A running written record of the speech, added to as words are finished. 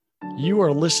You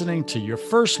are listening to Your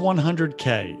First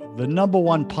 100K, the number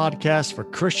one podcast for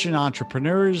Christian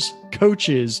entrepreneurs,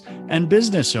 coaches, and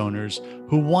business owners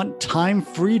who want time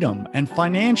freedom and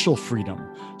financial freedom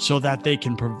so that they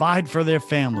can provide for their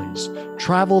families,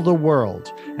 travel the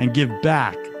world, and give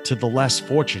back to the less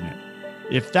fortunate.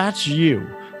 If that's you,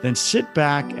 then sit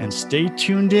back and stay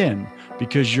tuned in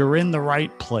because you're in the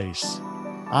right place.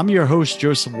 I'm your host,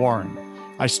 Joseph Warren.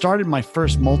 I started my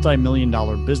first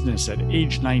multi-million-dollar business at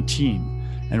age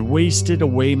 19 and wasted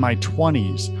away my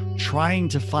 20s trying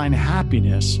to find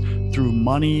happiness through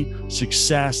money,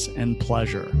 success, and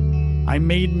pleasure. I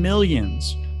made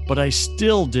millions, but I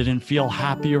still didn't feel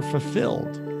happy or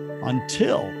fulfilled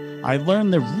until I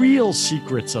learned the real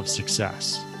secrets of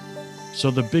success. So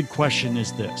the big question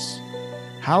is this: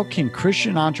 how can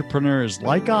Christian entrepreneurs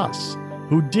like us,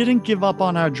 who didn't give up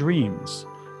on our dreams,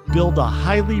 build a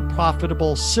highly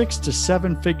profitable 6 to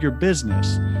 7 figure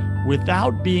business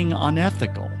without being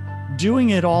unethical,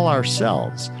 doing it all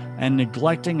ourselves, and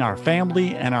neglecting our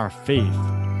family and our faith?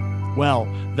 Well,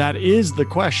 that is the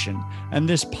question, and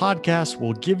this podcast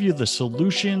will give you the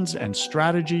solutions and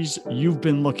strategies you've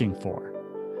been looking for.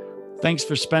 Thanks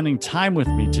for spending time with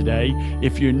me today.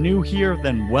 If you're new here,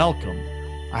 then welcome.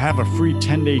 I have a free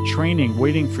 10-day training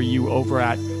waiting for you over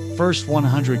at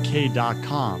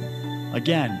first100k.com.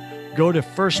 Again, go to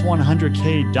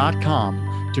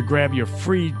first100k.com to grab your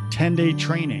free 10-day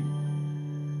training.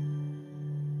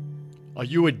 Are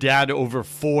you a dad over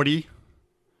 40?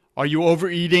 Are you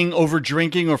overeating,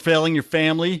 overdrinking, or failing your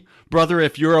family? Brother,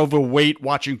 if you're overweight,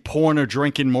 watching porn, or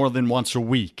drinking more than once a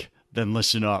week, then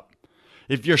listen up.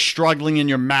 If you're struggling in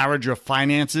your marriage or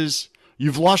finances,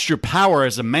 you've lost your power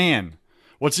as a man.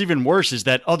 What's even worse is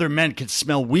that other men can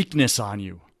smell weakness on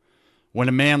you. When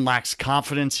a man lacks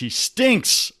confidence, he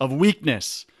stinks of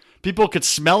weakness. People could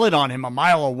smell it on him a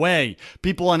mile away.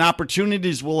 People and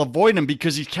opportunities will avoid him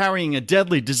because he's carrying a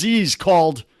deadly disease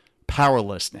called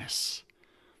powerlessness.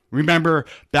 Remember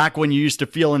back when you used to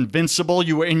feel invincible,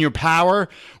 you were in your power,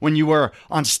 when you were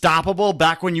unstoppable,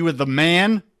 back when you were the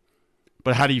man?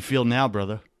 But how do you feel now,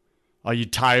 brother? Are you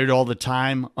tired all the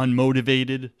time,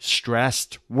 unmotivated,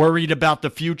 stressed, worried about the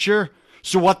future?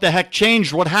 So what the heck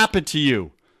changed? What happened to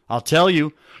you? I'll tell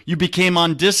you, you became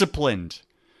undisciplined.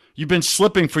 You've been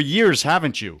slipping for years,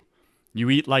 haven't you? You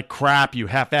eat like crap, you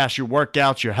half-ass your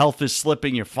workouts, your health is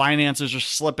slipping, your finances are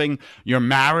slipping, your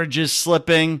marriage is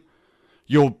slipping,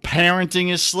 your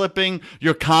parenting is slipping,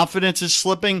 your confidence is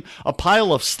slipping. A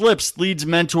pile of slips leads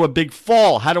men to a big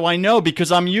fall. How do I know?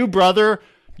 Because I'm you, brother.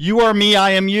 You are me, I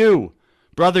am you.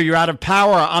 Brother, you're out of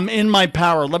power. I'm in my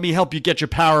power. Let me help you get your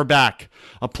power back.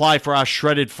 Apply for our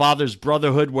Shredded Fathers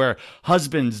Brotherhood, where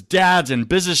husbands, dads, and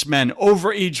businessmen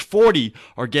over age 40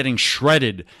 are getting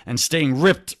shredded and staying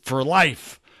ripped for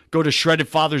life. Go to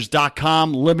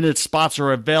shreddedfathers.com. Limited spots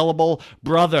are available.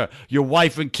 Brother, your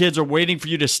wife and kids are waiting for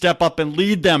you to step up and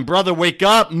lead them. Brother, wake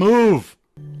up, move.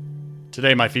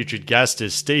 Today, my featured guest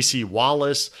is Stacy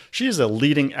Wallace. She is a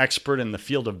leading expert in the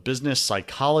field of business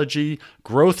psychology,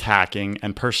 growth hacking,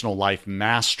 and personal life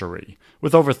mastery.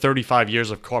 With over 35 years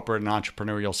of corporate and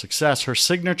entrepreneurial success, her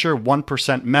signature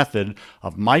 1% method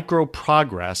of micro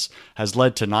progress has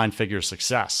led to 9-figure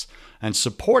success and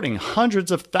supporting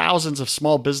hundreds of thousands of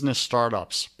small business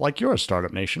startups, like yours,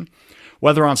 Startup Nation.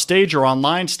 Whether on stage or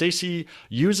online, Stacy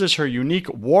uses her unique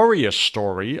warrior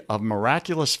story of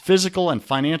miraculous physical and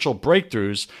financial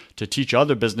breakthroughs to teach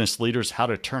other business leaders how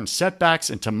to turn setbacks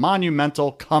into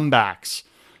monumental comebacks.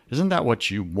 Isn't that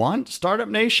what you want, Startup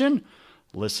Nation?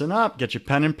 Listen up. Get your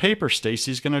pen and paper.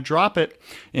 Stacy's going to drop it.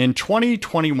 In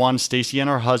 2021, Stacy and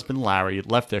her husband, Larry,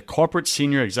 left their corporate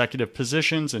senior executive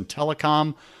positions in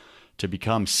telecom to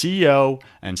become CEO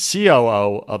and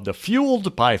COO of the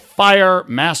Fueled by Fire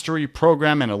Mastery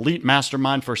Program and Elite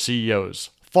Mastermind for CEOs,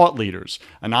 thought leaders,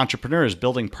 and entrepreneurs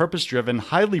building purpose-driven,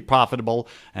 highly profitable,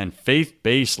 and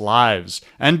faith-based lives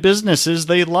and businesses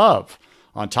they love.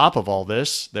 On top of all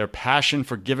this, their passion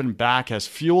for giving back has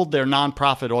fueled their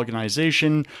nonprofit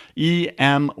organization,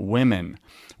 EM Women,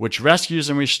 which rescues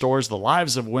and restores the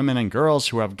lives of women and girls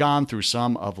who have gone through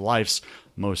some of life's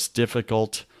most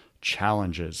difficult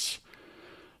challenges.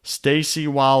 Stacy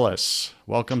Wallace,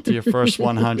 welcome to your first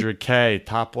 100K,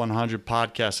 top 100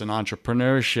 podcast in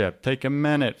entrepreneurship. Take a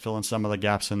minute, fill in some of the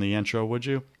gaps in the intro, would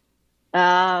you?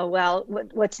 Well,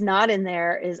 what's not in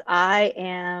there is I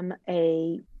am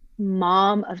a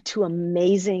mom of 2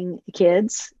 amazing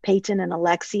kids, Peyton and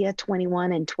Alexia,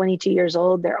 21 and 22 years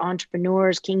old. They're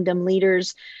entrepreneurs, kingdom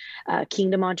leaders.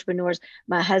 Kingdom Entrepreneurs.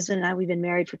 My husband and I, we've been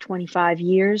married for 25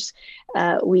 years.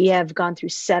 We have gone through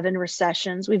 7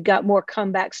 recessions. We've got more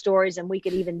comeback stories than we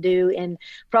could even do in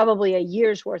probably a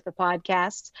year's worth of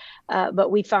podcasts.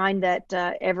 But we find that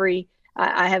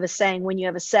I have a saying, when you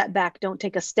have a setback, don't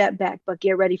take a step back, but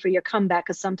get ready for your comeback,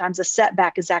 because sometimes a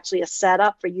setback is actually a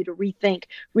setup for you to rethink,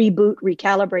 reboot,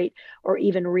 recalibrate, or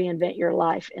even reinvent your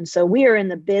life. And so we are in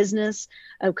the business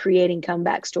of creating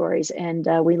comeback stories, and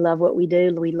we love what we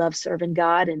do. We love serving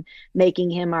God and making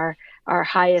him our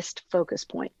highest focus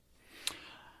point.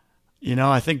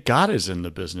 I think God is in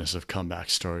the business of comeback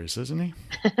stories, isn't he?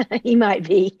 He might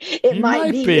be. It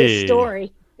might be his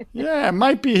story. Yeah, it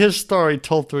might be his story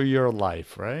told through your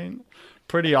life, right?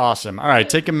 Pretty awesome. All right,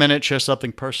 take a minute, share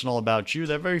something personal about you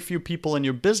that very few people in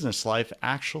your business life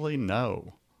actually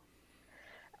know.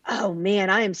 Oh man,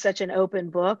 I am such an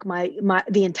open book.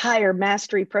 The entire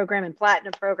mastery program and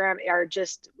platinum program are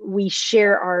just, we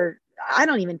share I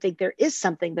don't even think there is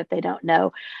something that they don't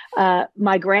know.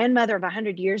 My grandmother of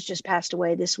 100 years just passed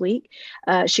away this week.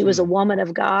 She was a woman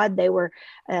of God. They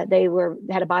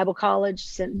had a Bible college,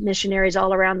 sent missionaries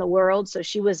all around the world. So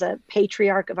she was a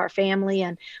patriarch of our family,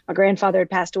 and my grandfather had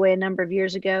passed away a number of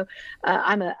years ago.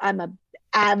 I'm a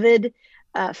avid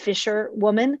fisher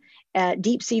woman.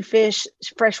 Deep sea fish,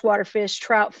 freshwater fish,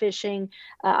 trout fishing.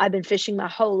 I've been fishing my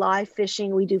whole life.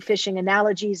 We do fishing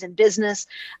analogies in business.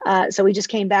 So we just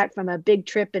came back from a big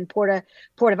trip in Puerto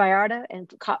Vallarta and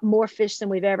caught more fish than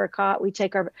we've ever caught. We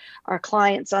take our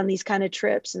clients on these kind of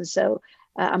trips. And so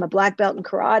I'm a black belt in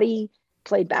karate,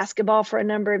 played basketball for a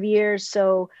number of years.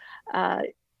 So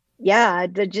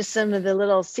just some of the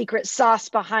little secret sauce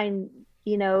behind,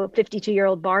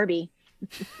 52-year-old Barbie.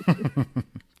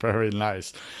 Very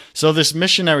nice. So this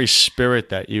missionary spirit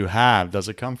that you have, does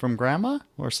it come from grandma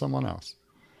or someone else?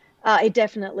 It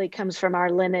definitely comes from our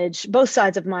lineage. Both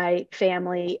sides of my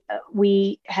family,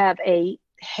 we have a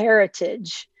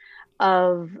heritage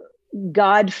of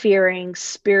God-fearing,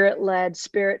 spirit-led,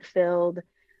 spirit-filled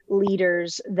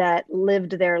leaders that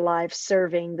lived their life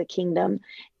serving the kingdom.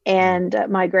 And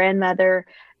my grandmother,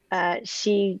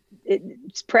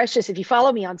 it's precious. If you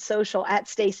follow me on social at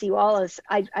Stacy Wallace,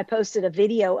 I posted a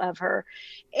video of her,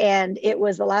 and it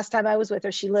was the last time I was with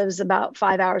her. She lives about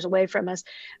 5 hours away from us,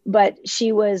 but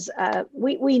she was,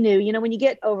 we knew, when you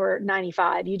get over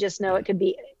 95, you just know it could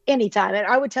be anytime. And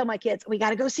I would tell my kids, we got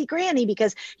to go see Granny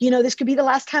because, this could be the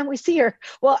last time we see her.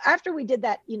 Well, after we did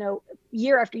that,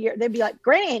 year after year, they'd be like,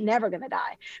 Granny ain't never going to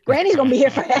die. Granny's going to be here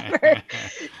forever.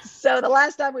 So the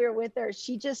last time we were with her,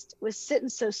 she just was sitting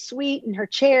so sweet in her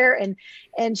chair.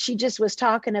 And she just was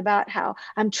talking about how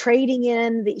I'm trading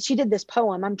in she did this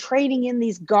poem. I'm trading in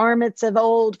these garments of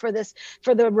old for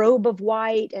the robe of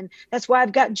white. And that's why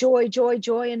I've got joy, joy,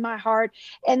 joy in my heart.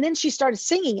 And then she started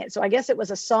singing it. So I guess it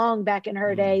was a song back in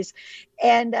her days.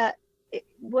 And,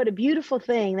 what a beautiful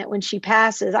thing that when she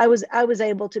passes, I was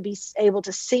able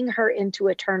to sing her into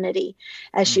eternity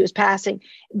as she was passing.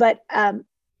 But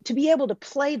to be able to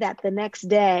play that the next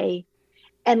day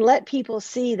and let people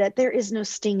see that there is no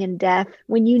sting in death,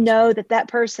 when you know that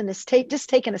person is just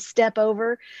taken a step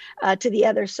over to the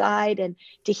other side, and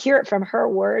to hear it from her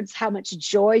words, how much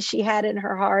joy she had in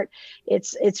her heart,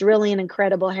 it's really an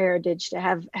incredible heritage to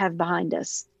have behind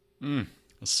us. That's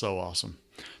so awesome.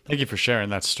 Thank you for sharing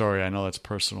that story. I know that's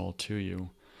personal to you.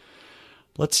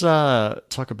 Let's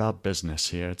talk about business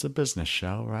here. It's a business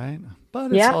show, right?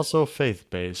 But it's also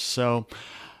faith-based. So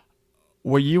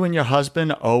were you and your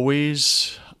husband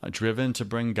always driven to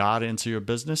bring God into your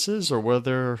businesses, or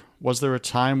was there a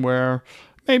time where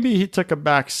maybe he took a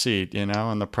back seat,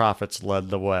 and the prophets led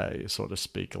the way, so to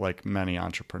speak, like many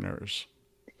entrepreneurs?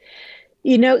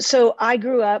 So I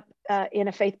grew up in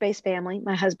a faith-based family.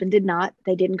 My husband did not.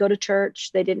 They didn't go to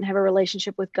church. They didn't have a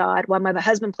relationship with God. While my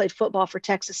husband played football for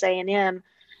Texas A&M,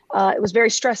 it was very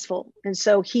stressful. And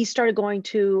so he started going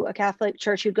to a Catholic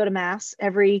church. He would go to mass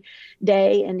every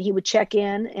day, and he would check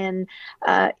in, and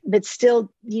but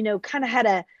still, kind of had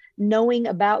a knowing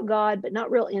about God, but not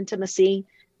real intimacy,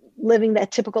 living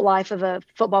that typical life of a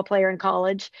football player in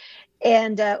college.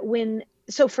 And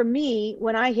so for me,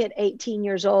 when I hit 18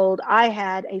 years old, I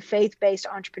had a faith-based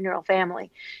entrepreneurial family.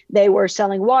 They were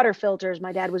selling water filters.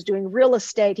 My dad was doing real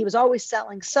estate. He was always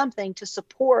selling something to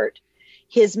support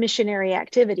his missionary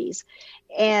activities.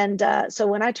 And so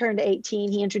when I turned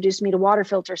 18, he introduced me to water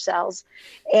filter sales.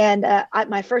 And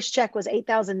my first check was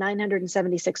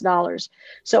 $8,976.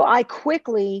 So I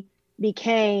quickly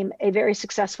became a very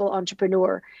successful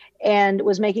entrepreneur and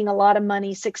was making a lot of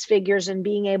money, 6 figures, and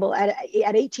being able at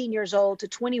 18 years old to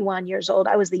 21 years old,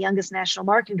 I was the youngest national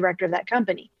marketing director of that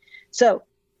company. So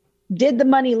Did the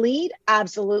money lead?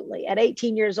 Absolutely. At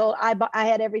 18 years old, I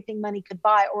had everything money could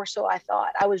buy, or so I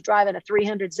thought. I was driving a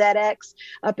 300 ZX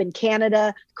up in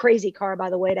Canada, crazy car, by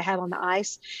the way, to have on the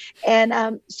ice.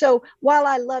 And so while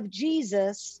I love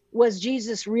Jesus, was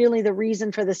Jesus really the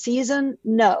reason for the season?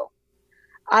 No.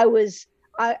 I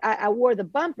wore the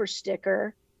bumper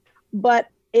sticker, but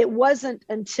it wasn't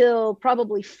until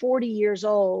probably 40 years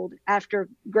old, after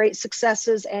great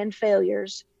successes and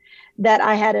failures, that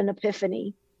I had an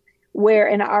epiphany, where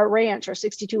in our ranch, our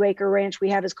 62-acre ranch we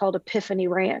have is called Epiphany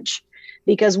Ranch,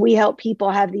 because we help people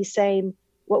have these same,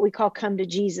 what we call come to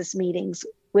Jesus meetings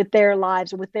with their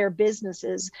lives, with their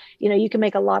businesses. You know, you can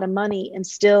make a lot of money and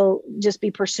still just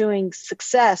be pursuing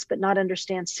success, but not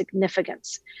understand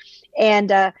significance.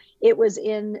 And it was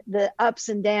in the ups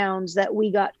and downs that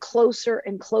we got closer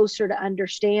and closer to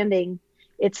understanding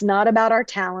it's not about our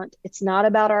talent. It's not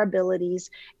about our abilities.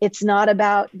 It's not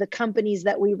about the companies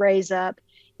that we raise up.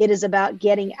 It is about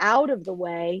getting out of the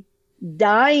way,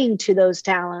 dying to those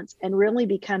talents, and really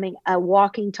becoming a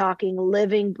walking, talking,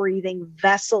 living, breathing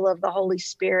vessel of the Holy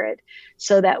Spirit,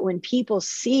 so that when people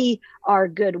see our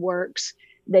good works,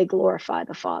 they glorify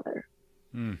the Father.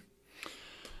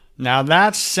 Now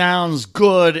that sounds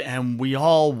good, and we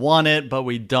all want it, but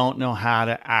we don't know how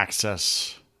to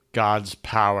access God's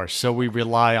power. So we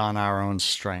rely on our own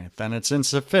strength, and it's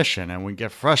insufficient, and we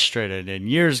get frustrated, and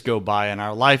years go by, and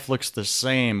our life looks the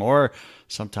same, or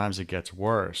sometimes it gets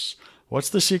worse. What's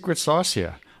the secret sauce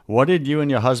here? What did you and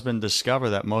your husband discover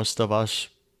that most of us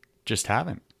just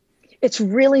haven't? It's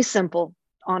really simple,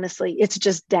 honestly. It's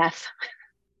just death.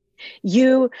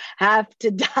 You have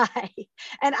to die.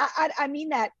 And I mean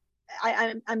that,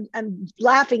 I'm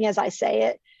laughing as I say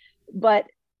it, but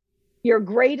your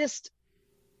greatest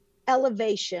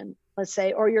elevation, let's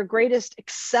say, or your greatest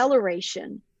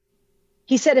acceleration,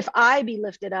 he said, if I be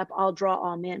lifted up, I'll draw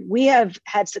all men. We have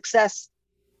had success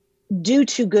due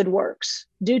to good works,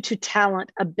 due to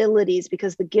talent, abilities,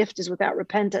 because the gift is without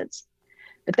repentance.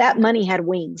 But that money had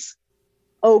wings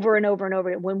over and over and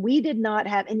over. When we did not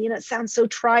have, and you know, it sounds so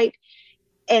trite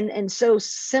and so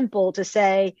simple to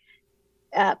say,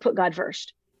 put God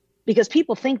first, because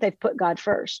people think they've put God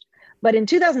first. But in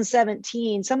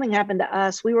 2017, something happened to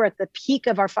us. We were at the peak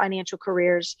of our financial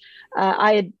careers.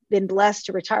 I had been blessed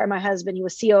to retire my husband. He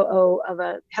was COO of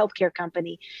a healthcare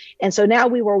company. And so now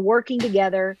we were working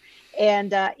together.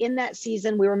 And in that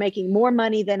season, we were making more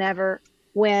money than ever,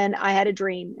 when I had a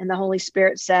dream, and the Holy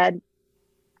Spirit said,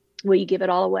 will you give it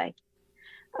all away?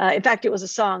 In fact, it was a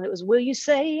song. It was, will you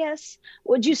say yes?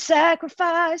 Would you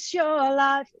sacrifice your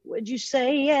life? Would you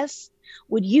say yes?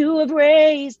 Would you have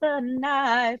raised the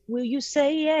knife? Will you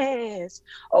say yes?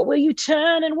 Or will you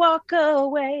turn and walk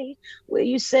away? Will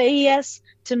you say yes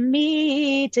to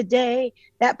me today?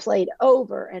 That played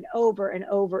over and over and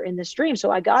over in this dream.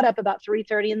 So I got up about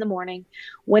 3:30 in the morning,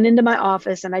 went into my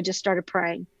office, and I just started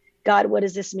praying. God, what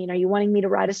does this mean? Are you wanting me to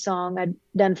write a song? I'd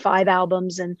done 5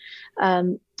 albums. And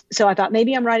so I thought,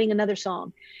 maybe I'm writing another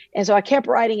song. And so I kept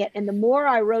writing it. And the more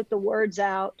I wrote the words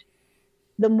out,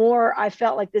 the more I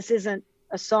felt like this isn't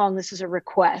a song, this is a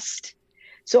request.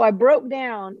 So I broke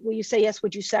down, will you say yes,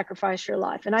 would you sacrifice your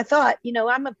life? And I thought, you know,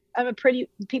 I'm a pretty,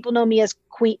 people know me as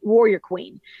queen, warrior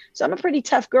queen. So I'm a pretty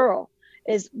tough girl.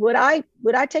 Would I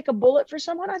take a bullet for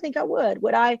someone? I think I would.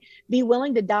 Would I be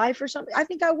willing to die for something? I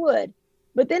think I would.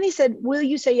 But then he said, will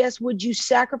you say yes? Would you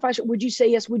sacrifice it? Would you say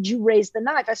yes? Would you raise the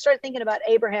knife? I started thinking about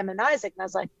Abraham and Isaac, and I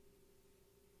was like,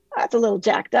 that's a little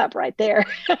jacked up right there.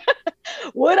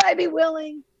 Would I be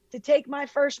willing to take my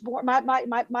firstborn,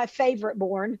 my favorite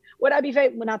born? Would I be,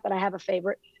 well, not that I have a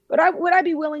favorite, but would I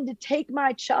be willing to take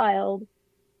my child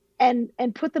and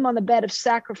put them on the bed of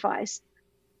sacrifice?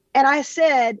 And I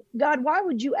said, God, why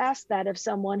would you ask that of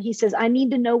someone? He says, I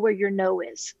need to know where your no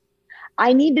is.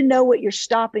 I need to know what your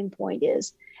stopping point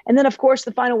is. And then, of course,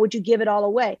 the final, would you give it all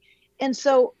away? And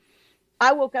so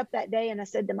I woke up that day and I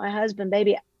said to my husband,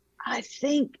 baby, I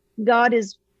think God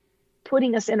is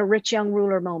putting us in a rich young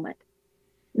ruler moment.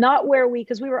 Not where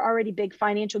because we were already big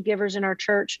financial givers in our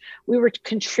church. We were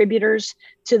contributors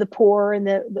to the poor. And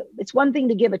it's one thing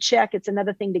to give a check. It's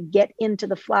another thing to get into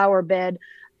the flower bed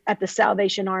at the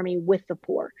Salvation Army with the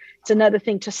poor. It's another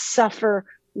thing to suffer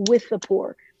with the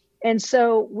poor. And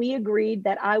so we agreed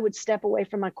that I would step away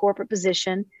from my corporate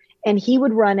position and he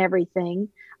would run everything.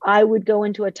 I would go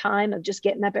into a time of just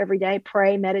getting up every day,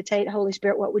 pray, meditate. Holy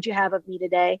Spirit, what would you have of me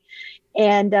today?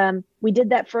 And we did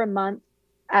that for a month.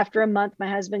 After a month, my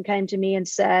husband came to me and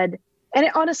said, and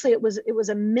honestly, it was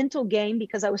a mental game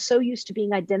because I was so used to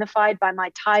being identified by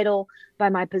my title, by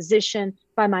my position,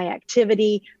 by my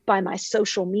activity, by my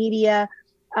social media,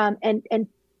 and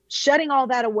shutting all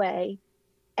that away.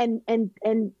 And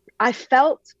I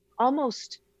felt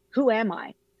almost, who am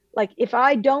I? Like, if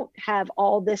I don't have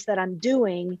all this that I'm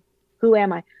doing, who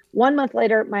am I? 1 month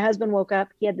later, my husband woke up.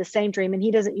 He had the same dream, and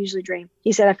he doesn't usually dream.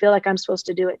 He said, I feel like I'm supposed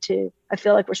to do it too. I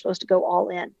feel like we're supposed to go all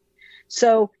in.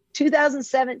 So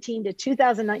 2017 to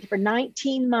 2019, for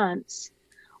 19 months,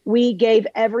 we gave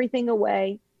everything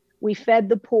away. We fed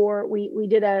the poor. We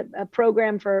did a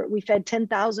program we fed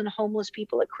 10,000 homeless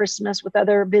people at Christmas with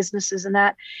other businesses and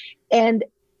that. And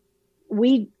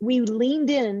we leaned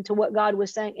into what God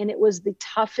was saying. And it was the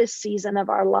toughest season of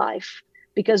our life,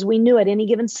 because we knew at any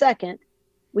given second,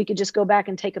 we could just go back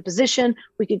and take a position.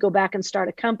 We could go back and start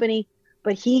a company.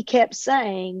 But he kept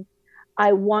saying,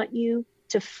 I want you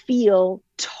to feel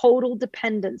total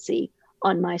dependency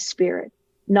on my spirit,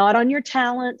 not on your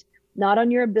talent, not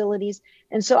on your abilities.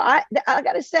 And so I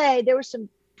got to say, there were some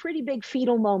pretty big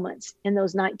fetal moments in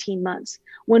those 19 months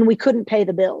when we couldn't pay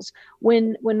the bills.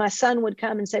 When my son would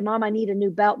come and say, Mom, I need a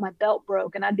new belt. My belt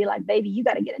broke. And I'd be like, baby, you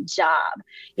got to get a job,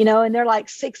 and they're like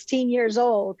 16 years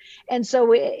old. And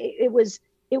so it was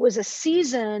a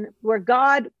season where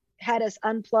God had us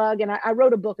unplug. And I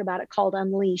wrote a book about it called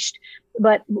Unleashed,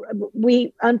 but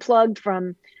we unplugged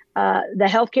from the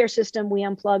healthcare system. We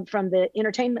unplugged from the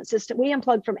entertainment system. We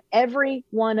unplugged from every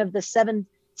one of the 7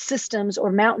 systems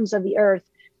or mountains of the earth.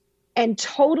 And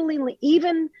totally,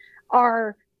 even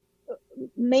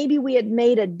maybe we had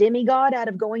made a demigod out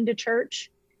of going to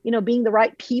church, being the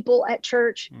right people at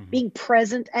church, being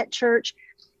present at church.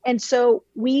 And so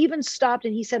we even stopped,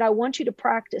 and he said, I want you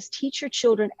to teach your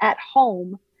children at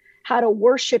home how to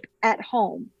worship at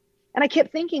home. And I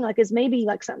kept thinking, like, is maybe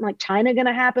like something like China going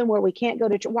to happen where we can't go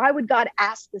to church? Why would God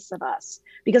ask this of us?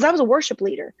 Because I was a worship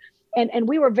leader, and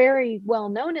we were very well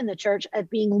known in the church as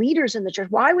being leaders in the church.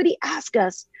 Why would he ask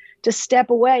us to step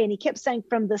away? And he kept saying,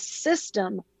 from the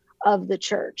system of the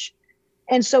church.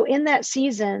 And so in that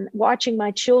season, watching my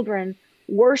children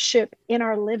worship in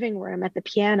our living room at the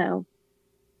piano,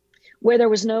 where there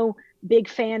was no big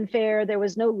fanfare, there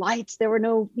was no lights, there were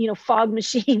no, fog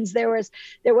machines, there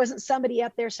wasn't somebody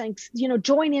up there saying,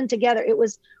 join in together.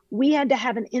 We had to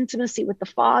have an intimacy with the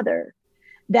Father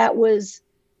that was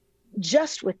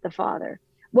just with the Father.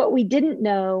 What we didn't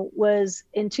know was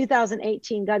in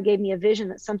 2018, God gave me a vision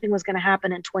that something was going to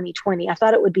happen in 2020. I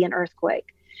thought it would be an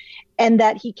earthquake. And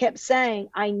that he kept saying,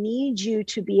 I need you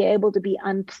to be able to be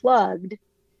unplugged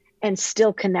and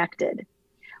still connected.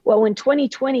 Well, when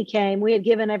 2020 came, we had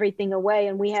given everything away,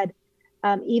 and we had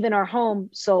even our home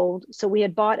sold. So we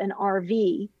had bought an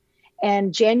RV,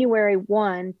 and January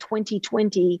 1,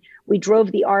 2020, we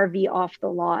drove the RV off the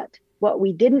lot. What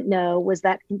we didn't know was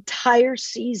that entire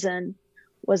season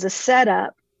was a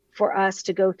setup for us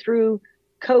to go through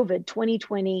COVID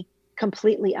 2020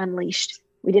 completely unleashed.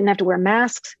 We didn't have to wear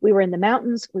masks. We were in the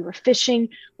mountains. We were fishing.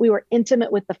 We were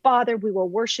intimate with the Father. We were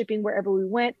worshiping wherever we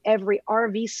went. Every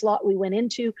RV slot we went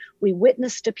into, we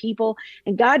witnessed to people.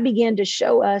 And God began to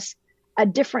show us a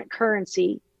different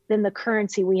currency than the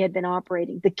currency we had been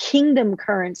operating, the kingdom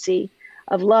currency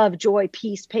of love, joy,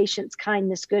 peace, patience,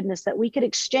 kindness, goodness, that we could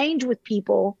exchange with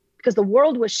people because the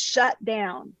world was shut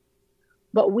down.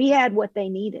 But we had what they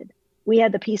needed. We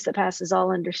had the peace that passes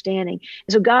all understanding.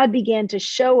 And so God began to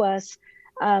show us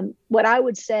what I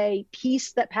would say,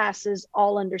 peace that passes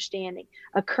all understanding,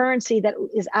 a currency that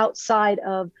is outside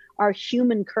of our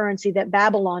human currency that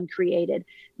Babylon created,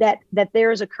 that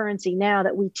there is a currency now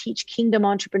that we teach kingdom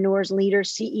entrepreneurs,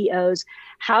 leaders, CEOs,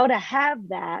 how to have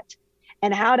that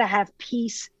and how to have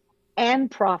peace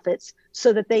and profits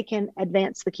so that they can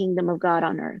advance the kingdom of God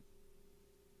on earth.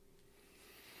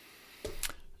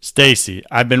 Stacy,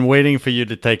 I've been waiting for you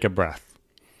to take a breath.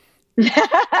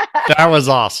 That was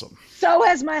awesome. So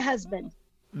has my husband.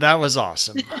 That was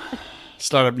awesome.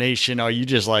 Startup Nation, are you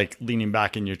just like leaning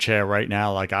back in your chair right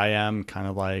now like I am? Kind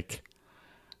of like,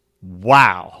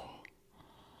 wow.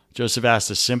 Joseph asked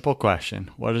a simple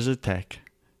question. What does it take?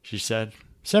 She said,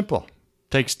 simple.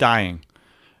 Takes dying.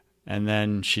 And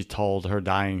then she told her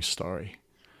dying story.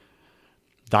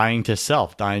 Dying to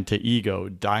self, dying to ego,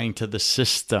 dying to the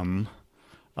system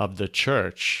of the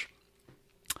church,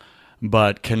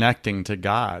 but connecting to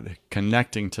God,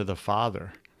 connecting to the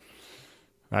Father,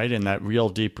 right? In that real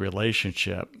deep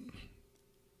relationship.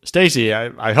 Stacy,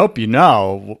 I hope you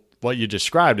know what you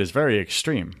described is very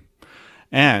extreme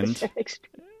and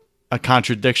a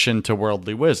contradiction to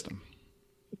worldly wisdom.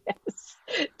 Yes,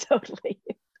 totally.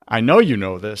 I know you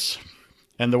know this,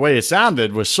 and the way it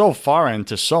sounded was so foreign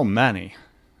to so many.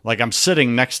 Like I'm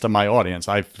sitting next to my audience.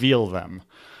 I feel them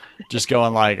just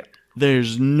going like,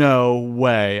 there's no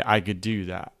way I could do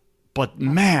that. But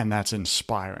man, that's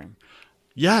inspiring.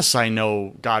 Yes, I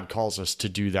know God calls us to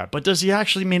do that. But does he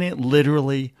actually mean it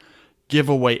literally? give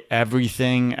away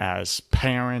everything as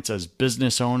parents, as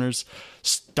business owners,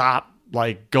 stop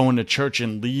like going to church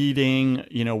and leading,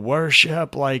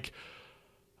 worship? Like,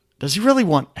 does he really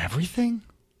want everything?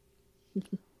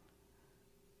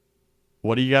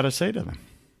 What do you got to say to them?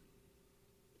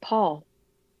 Paul.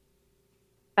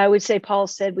 I would say Paul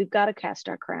said, we've got to cast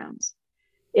our crowns.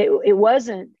 It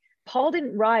wasn't, Paul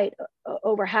didn't write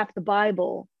over half the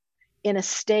Bible in a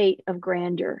state of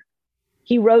grandeur.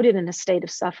 He wrote it in a state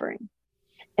of suffering.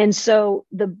 And so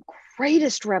the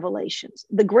greatest revelations,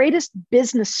 the greatest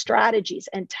business strategies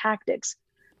and tactics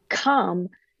come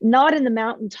not in the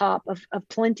mountaintop of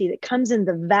plenty, that comes in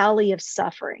the valley of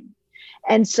suffering.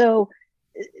 And so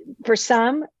for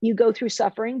some, you go through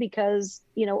suffering because,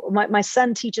 my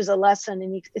son teaches a lesson,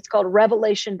 and it's called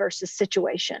revelation versus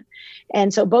situation.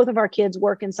 And so both of our kids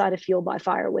work inside of Fueled by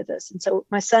Fire with us. And so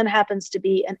my son happens to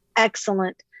be an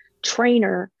excellent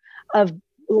trainer of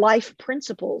life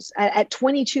principles. At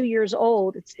 22 years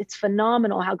old, it's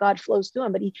phenomenal how God flows through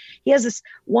him. But he has this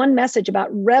one message about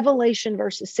revelation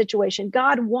versus situation.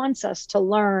 God wants us to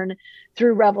learn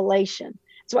through revelation.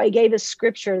 That's why he gave us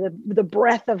scripture, the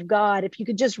breath of God. If you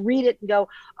could just read it and go,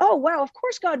 oh, wow, of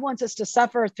course God wants us to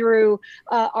suffer through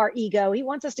our ego. He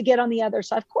wants us to get on the other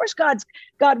side. Of course God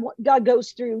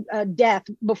goes through death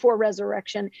before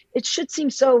resurrection. It should seem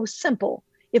so simple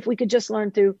if we could just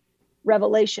learn through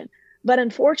revelation. But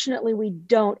unfortunately, we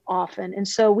don't often. And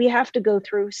so we have to go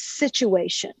through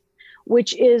situation,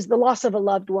 which is the loss of a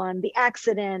loved one, the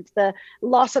accident, the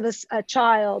loss of a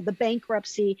child, the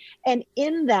bankruptcy. And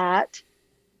in that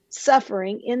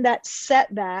suffering, in that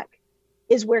setback,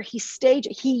 is where he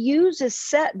uses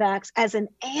setbacks as an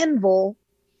anvil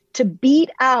to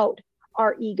beat out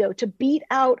our ego, to beat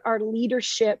out our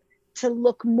leadership, to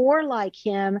look more like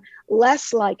him,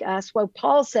 less like us. Well,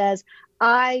 Paul says,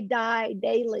 I die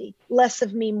daily. Less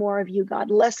of me, more of you, God.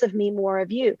 Less of me, more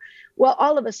of you. Well,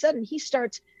 all of a sudden, he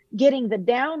starts getting the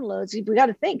downloads. We got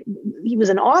to think, he was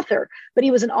an author, but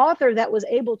he was an author that was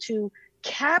able to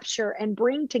capture and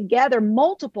bring together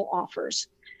multiple authors.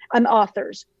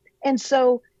 And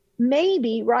so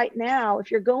maybe right now,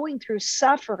 if you're going through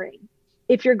suffering,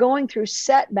 if you're going through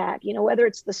setback, whether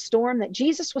it's the storm that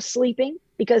Jesus was sleeping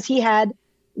because he had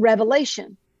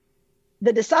revelation.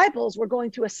 The disciples were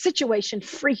going through a situation,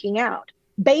 freaking out,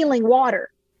 bailing water.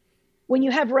 When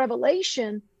you have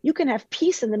revelation, you can have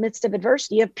peace in the midst of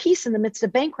adversity. You have peace in the midst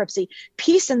of bankruptcy,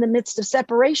 peace in the midst of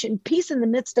separation, peace in the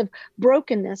midst of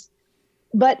brokenness.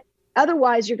 But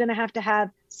otherwise, you're going to have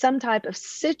some type of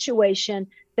situation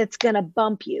that's going to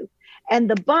bump you. And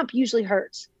the bump usually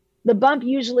hurts. The bump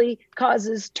usually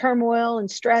causes turmoil and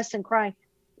stress and crying.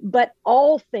 But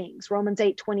all things, Romans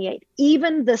 8:28,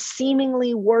 even the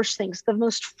seemingly worst things, the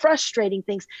most frustrating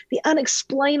things, the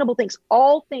unexplainable things,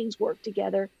 all things work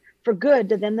together for good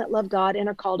to them that love God and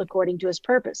are called according to his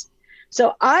purpose.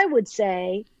 So I would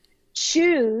say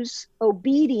choose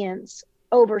obedience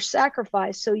over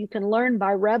sacrifice so you can learn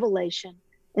by revelation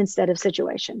instead of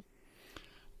situation.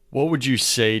 What would you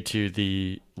say to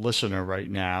the listener right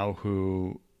now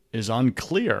who is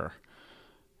unclear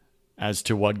as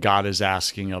to what God is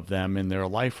asking of them in their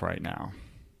life right now?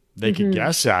 They can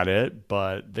guess at it,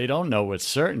 but they don't know with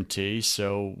certainty.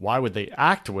 So why would they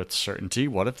act with certainty?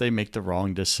 What if they make the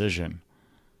wrong decision?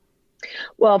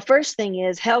 Well, first thing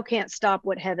is, hell can't stop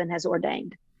what heaven has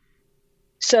ordained.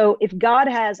 So if God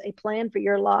has a plan for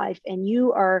your life and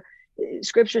you are,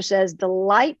 scripture says,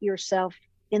 delight yourself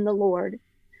in the Lord.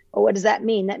 Well, what does that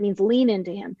mean? That means lean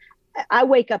into him. I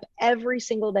wake up every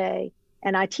single day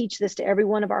and I teach this to every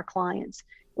one of our clients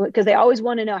because they always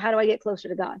want to know, how do I get closer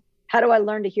to God? How do I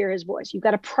learn to hear his voice? You've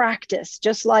got to practice.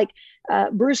 Just like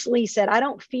Bruce Lee said, I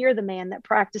don't fear the man that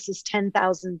practices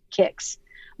 10,000 kicks,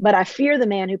 but I fear the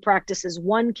man who practices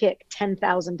one kick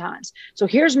 10,000 times. So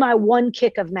here's my one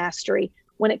kick of mastery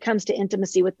when it comes to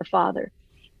intimacy with the Father.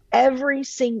 Every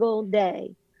single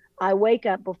day, I wake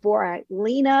up, before I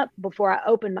lean up, before I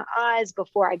open my eyes,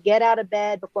 before I get out of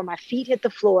bed, before my feet hit the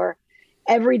floor,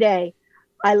 every day,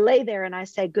 I lay there and I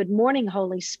say, good morning,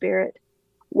 Holy Spirit.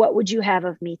 What would you have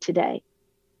of me today?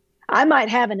 I might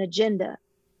have an agenda,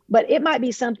 but it might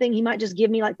be something he might just give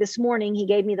me. Like this morning, he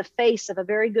gave me the face of a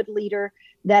very good leader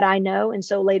that I know. And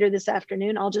so later this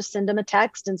afternoon, I'll just send him a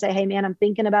text and say, hey, man, I'm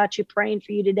thinking about you, praying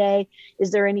for you today.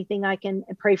 Is there anything I can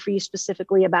pray for you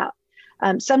specifically about?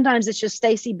 Sometimes it's just,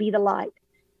 Stacy, be the light.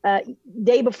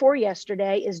 Day before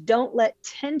yesterday is don't let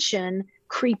tension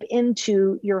creep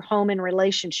into your home and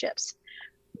relationships.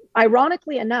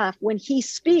 Ironically enough, when he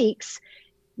speaks,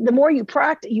 the more you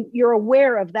practice, you're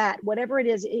aware of that, whatever it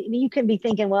is. You can be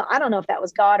thinking, well, I don't know if that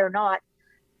was God or not,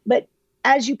 but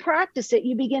as you practice it,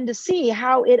 you begin to see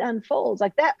how it unfolds.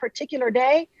 Like that particular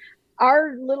day,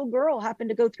 our little girl happened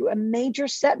to go through a major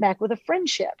setback with a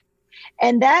friendship.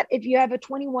 And that, if you have a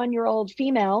 21-year-old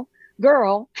female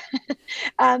girl,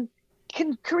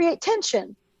 can create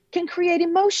tension, can create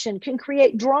emotion, can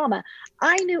create drama.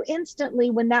 I knew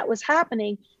instantly when that was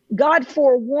happening. God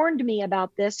forewarned me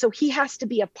about this, so he has to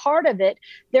be a part of it.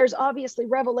 There's obviously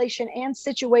revelation and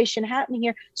situation happening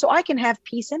here, so I can have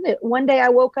peace in it. One day I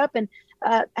woke up and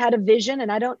had a vision,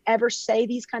 and I don't ever say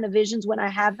these kind of visions when I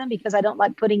have them because I don't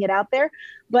like putting it out there,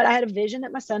 but I had a vision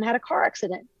that my son had a car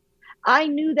accident. I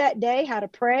knew that day how to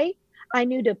pray. I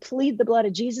knew to plead the blood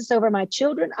of Jesus over my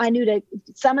children. I knew to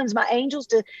summons my angels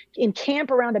to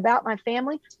encamp around about my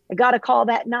family. I got a call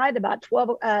that night about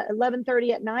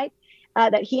 11:30 at night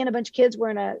that he and a bunch of kids were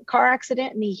in a car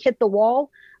accident, and he hit the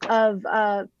wall of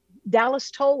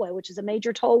Dallas Tollway, which is a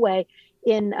major tollway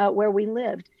in where we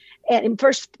lived. And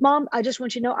first, Mom, I just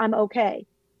want you to know I'm okay.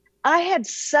 I had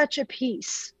such a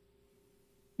peace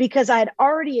because I had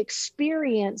already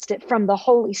experienced it from the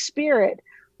Holy Spirit,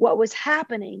 what was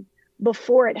happening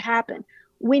before it happened.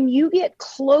 When you get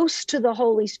close to the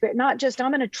Holy Spirit, not just,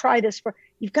 I'm going to try this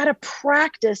you've got to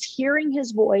practice hearing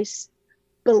his voice,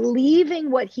 believing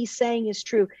what he's saying is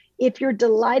true. If you're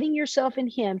delighting yourself in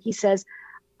him, he says,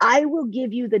 I will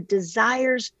give you the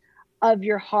desires of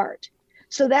your heart.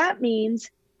 So that means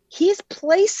he's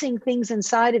placing things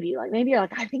inside of you. Like maybe you're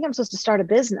like, I think I'm supposed to start a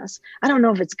business. I don't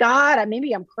know if it's God.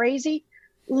 Maybe I'm crazy.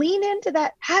 Lean into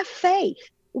that. Have faith.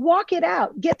 Walk it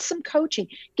out. Get some coaching.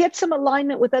 Get some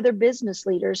alignment with other business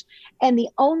leaders. And the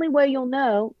only way you'll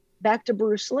know, back to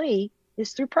Bruce Lee,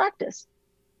 is through practice.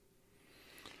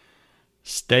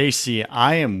 Stacy,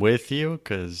 I am with you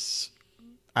because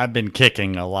I've been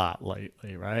kicking a lot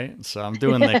lately, right? So I'm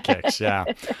doing the kicks. Yeah.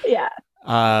 Yeah.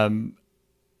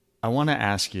 I want to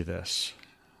ask you this.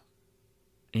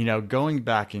 Going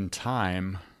back in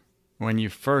time, when you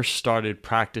first started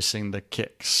practicing the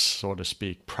kicks, so to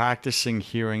speak, practicing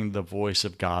hearing the voice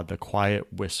of God, the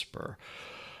quiet whisper.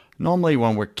 Normally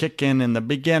when we're kicking in the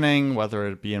beginning, whether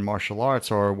it be in martial arts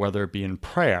or whether it be in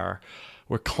prayer,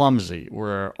 we're clumsy,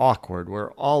 we're awkward,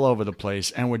 we're all over the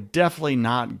place, and we're definitely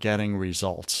not getting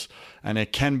results. And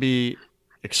it can be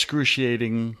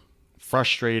excruciating,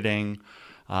 frustrating,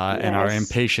 and our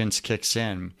impatience kicks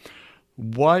in.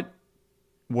 What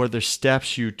were the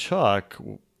steps you took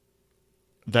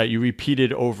that you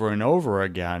repeated over and over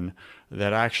again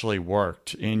that actually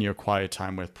worked in your quiet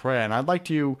time with prayer? And I'd like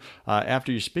to,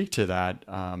 after you speak to that,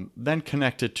 then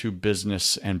connect it to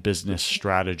business and business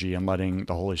strategy and letting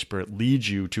the Holy Spirit lead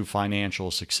you to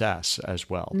financial success as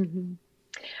well. Mm-hmm.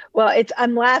 Well,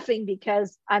 I'm laughing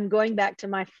because I'm going back to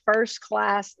my first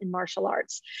class in martial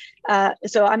arts.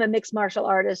 So I'm a mixed martial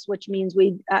artist, which means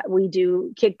we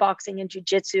do kickboxing and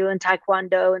jujitsu and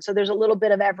taekwondo. And so there's a little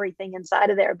bit of everything inside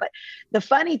of there. But the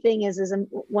funny thing is in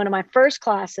one of my first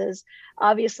classes,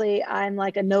 obviously I'm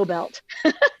like a no belt.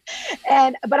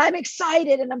 But I'm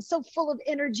excited and I'm so full of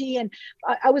energy. And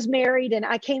I was married and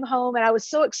I came home and I was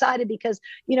so excited because,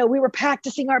 we were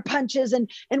practicing our punches and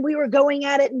we were going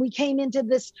at it. And we came into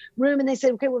this room and they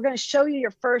said, okay, we're going to show you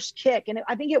your first kick. And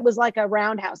I think it was like a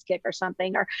roundhouse kick or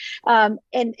something.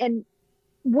 And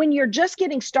when you're just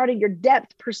getting started, your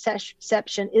depth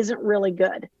perception isn't really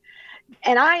good.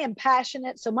 And I am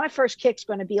passionate. So my first kick's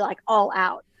going to be like all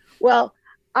out. Well,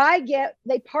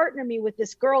 they partnered me with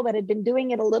this girl that had been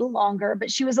doing it a little longer, but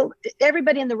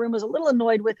everybody in the room was a little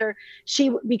annoyed with her.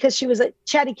 Because she was a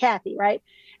chatty Cathy, right?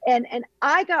 And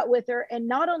I got with her, and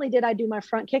not only did I do my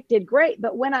front kick, did great,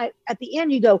 but when at the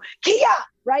end you go, Kia,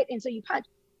 right? And so you punch,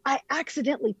 I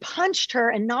accidentally punched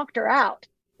her and knocked her out.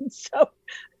 And so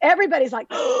everybody's like,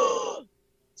 oh.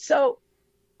 So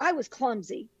I was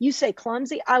clumsy. You say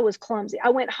clumsy? I was clumsy. I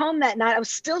went home that night. I was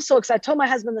still so excited. I told my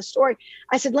husband the story.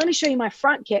 I said, let me show you my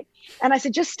front kick. And I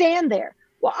said, just stand there.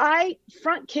 Well, I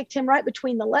front kicked him right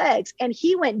between the legs and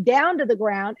he went down to the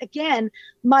ground. Again,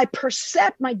 my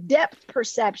depth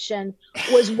perception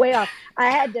was way off. I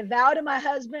had to vow to my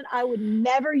husband I would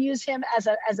never use him as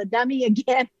a dummy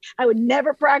again. I would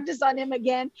never practice on him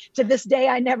again. To this day,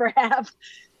 I never have.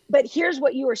 But here's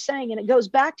what you were saying, and it goes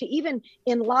back to even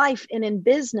in life and in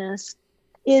business,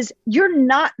 is you're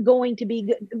not going to be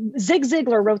good. Zig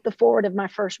Ziglar wrote the foreword of my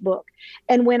first book.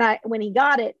 And when he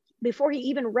got it, before he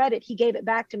even read it, he gave it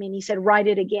back to me and he said, write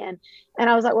it again. And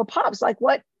I was like, well, Pops, like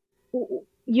what?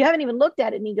 You haven't even looked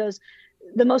at it. And he goes,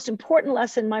 the most important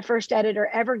lesson my first editor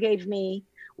ever gave me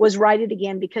was write it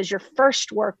again, because your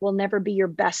first work will never be your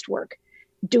best work.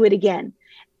 Do it again.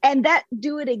 And that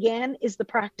do it again is the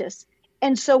practice.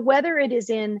 And so whether it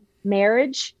is in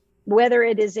marriage, whether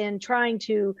it is in trying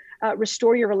to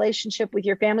restore your relationship with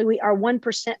your family. Our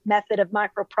 1% method of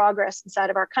micro progress inside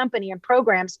of our company and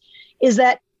programs is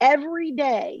that every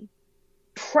day,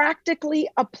 practically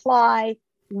apply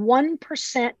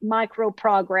 1% micro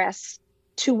progress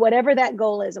to whatever that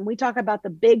goal is. And we talk about the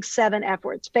big 7 F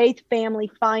words: faith,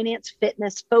 family, finance,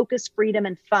 fitness, focus, freedom,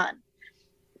 and fun.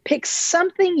 Pick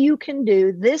something you can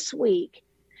do this week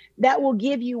that will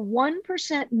give you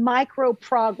 1% micro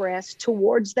progress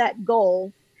towards that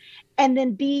goal, and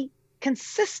then be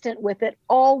consistent with it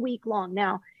all week long.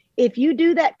 Now, if you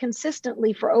do that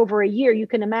consistently for over a year, you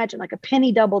can imagine, like, a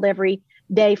penny doubled every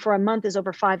day for a month is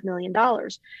over $5 million.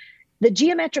 The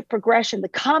geometric progression, the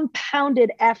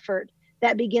compounded effort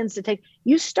that begins to take,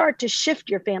 you start to shift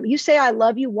your family. You say, I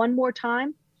love you one more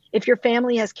time. If your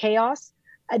family has chaos,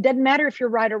 it doesn't matter if you're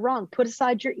right or wrong. Put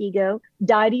aside your ego,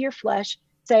 die to your flesh,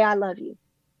 say, I love you.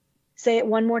 Say it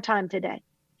one more time today,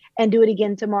 and do it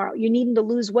again tomorrow. You're needing to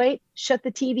lose weight, shut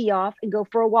the TV off and go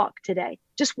for a walk today.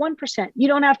 Just 1%. You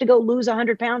don't have to go lose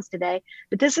 100 pounds today,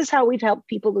 but this is how we've helped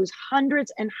people lose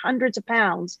hundreds and hundreds of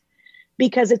pounds,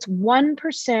 because it's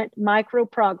 1% micro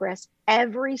progress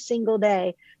every single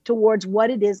day towards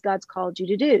what it is God's called you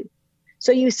to do.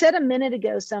 So you said a minute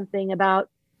ago something about,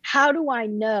 how do I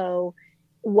know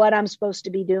what I'm supposed to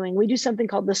be doing? We do something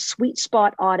called the sweet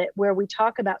spot audit, where we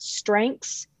talk about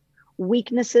strengths,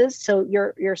 weaknesses. So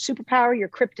your superpower, your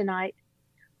kryptonite,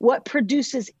 what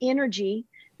produces energy,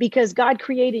 because God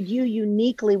created you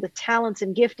uniquely with talents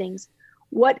and giftings.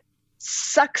 What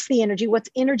sucks the energy, what's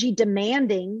energy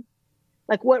demanding,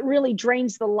 like what really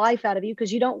drains the life out of you,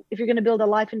 because if you're going to build a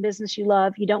life and business you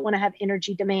love, you don't want to have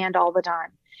energy demand all the time.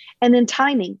 And then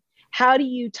timing. How do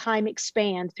you time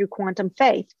expand through quantum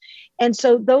faith? And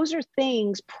so those are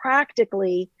things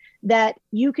practically that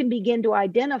you can begin to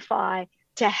identify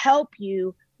to help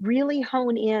you really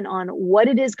hone in on what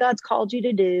it is God's called you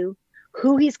to do,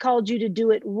 who he's called you to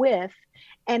do it with,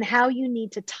 and how you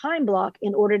need to time block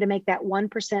in order to make that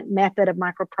 1% method of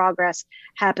micro progress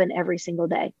happen every single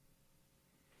day.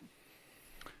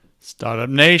 Startup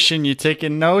Nation, you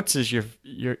taking notes?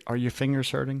 Are your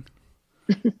fingers hurting?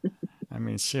 I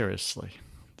mean, seriously,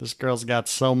 this girl's got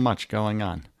so much going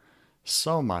on,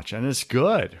 so much, and it's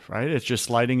good, right? It's just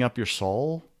lighting up your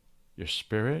soul, your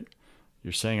spirit.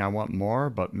 You're saying, I want more,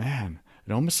 but man,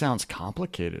 it almost sounds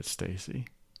complicated, Stacy.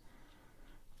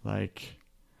 Like,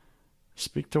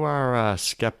 speak to our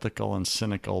skeptical and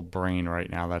cynical brain right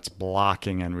now that's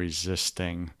blocking and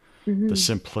resisting the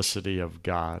simplicity of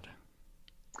God.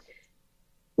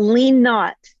 Lean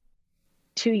not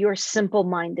to your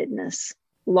simple-mindedness,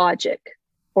 logic,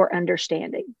 or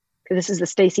understanding. This is the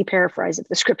Stacy paraphrase of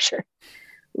the scripture.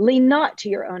 Lean not to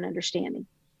your own understanding.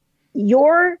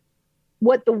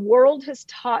 What the world has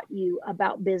taught you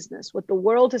about business, what the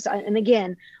world has, and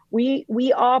again,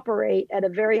 we operate at a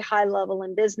very high level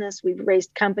in business. We've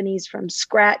raised companies from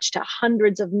scratch to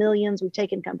hundreds of millions. We've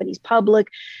taken companies public.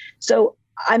 So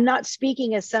I'm not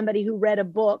speaking as somebody who read a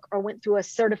book or went through a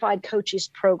certified coaches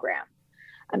program.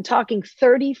 I'm talking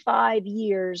 35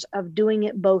 years of doing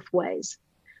it both ways,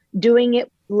 doing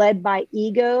it led by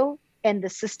ego and the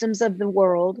systems of the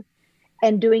world,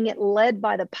 and doing it led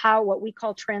by the power, what we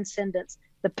call transcendence,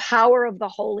 the power of the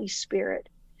Holy Spirit.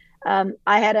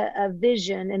 I had a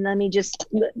vision, and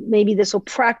maybe this will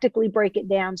practically break it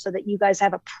down so that you guys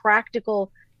have a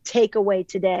practical takeaway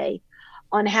today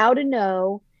on how to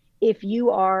know if you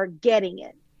are getting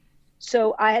it.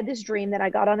 So I had this dream that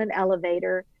I got on an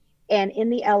elevator, and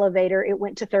in the elevator, it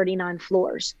went to 39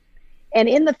 floors. And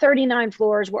in the 39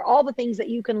 floors were all the things that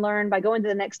you can learn by going to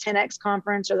the next 10X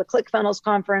conference or the ClickFunnels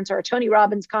conference or a Tony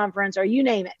Robbins conference, or you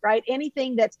name it, right?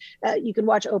 Anything that's, you can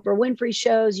watch Oprah Winfrey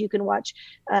shows, you can watch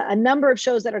a number of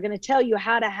shows that are going to tell you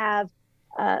how to have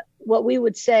what we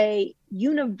would say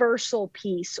universal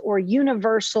peace or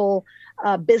universal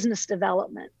business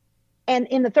development. And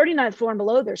in the 39th floor and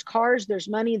below, there's cars, there's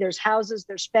money, there's houses,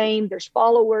 there's fame, there's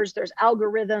followers, there's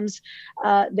algorithms,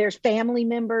 there's family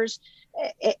members.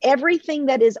 Everything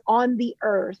that is on the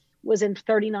earth was in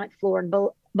 39th floor and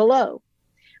below.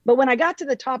 But when I got to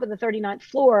the top of the 39th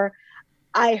floor,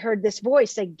 I heard this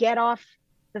voice say, get off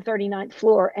the 39th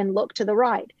floor and look to the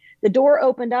right. The door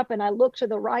opened up and I looked to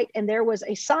the right, and there was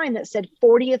a sign that said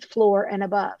 40th floor and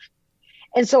above.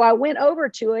 And so I went over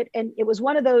to it, and it was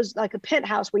one of those, like a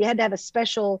penthouse, where you had to have a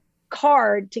special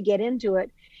card to get into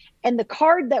it. And the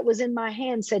card that was in my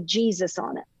hand said Jesus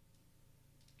on it.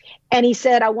 And he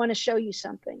said, I want to show you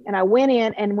something. And I went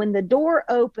in, and when the door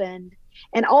opened,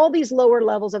 And all these lower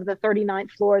levels of the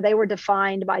 39th floor, they were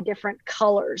defined by different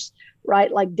colors,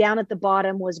 right? Like down at the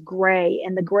bottom was gray,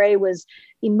 and the gray was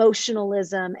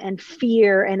emotionalism and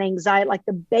fear and anxiety, like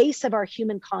the base of our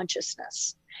human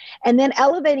consciousness. And then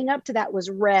elevating up to that was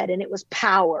red, and it was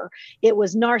power. It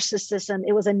was narcissism.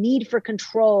 It was a need for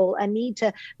control, a need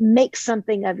to make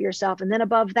something of yourself. And then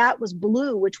above that was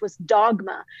blue, which was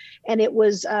dogma. And it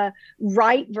was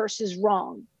right versus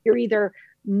wrong. You're either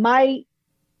my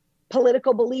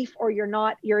political belief or you're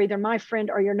not. You're either my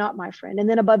friend or you're not my friend. And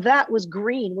then above that was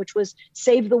green, which was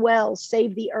save the wells,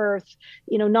 save the earth,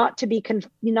 not to be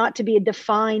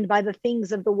defined by the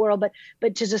things of the world,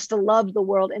 but to just to love the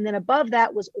world. And then above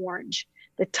that was orange.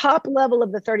 The top level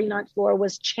of the 39th floor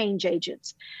was change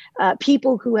agents,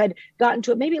 people who had gotten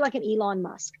to it, maybe like an Elon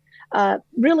Musk,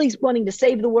 really wanting to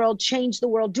save the world, change the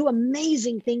world, do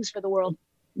amazing things for the world.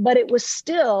 But it was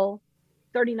still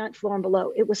 39th floor and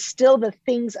below. It was still the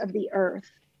things of the earth.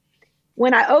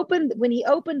 When he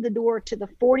opened the door to the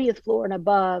 40th floor and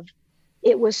above,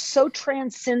 it was so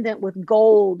transcendent with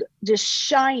gold just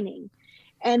shining.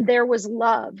 And there was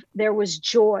love, there was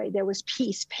joy, there was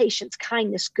peace, patience,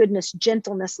 kindness, goodness,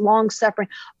 gentleness, long suffering,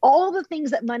 all the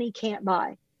things that money can't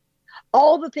buy.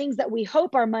 All the things that we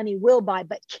hope our money will buy,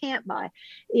 but can't buy.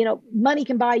 Money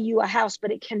can buy you a house,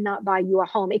 but it cannot buy you a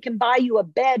home. It can buy you a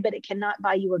bed, but it cannot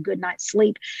buy you a good night's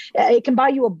sleep. It can buy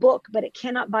you a book, but it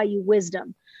cannot buy you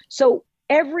wisdom. So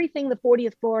everything, the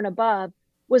 40th floor and above,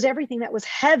 was everything that was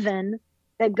heaven,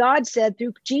 that God said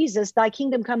through Jesus, thy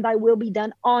kingdom come, thy will be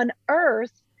done on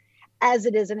earth as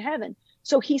it is in heaven.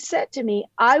 So he said to me,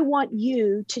 I want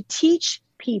you to teach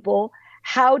people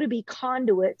how to be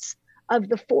conduits of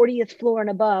the 40th floor and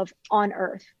above on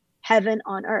earth, heaven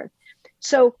on earth.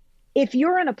 So if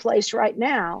you're in a place right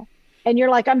now and you're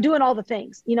like, I'm doing all the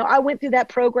things, I went through that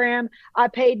program, I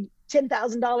paid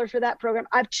 $10,000 for that program,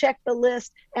 I've checked the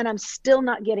list, and I'm still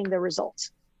not getting the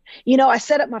results. I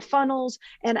set up my funnels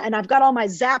and I've got all my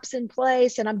zaps in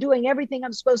place, and I'm doing everything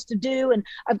I'm supposed to do. And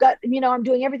I've got, I'm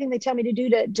doing everything they tell me to do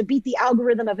to beat the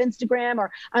algorithm of Instagram,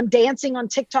 or I'm dancing on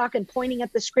TikTok and pointing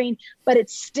at the screen, but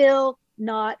it's still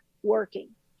not working.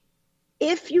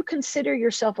 If you consider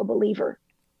yourself a believer,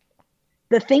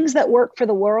 the things that work for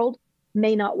the world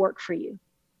may not work for you.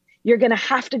 You're going to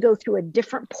have to go through a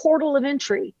different portal of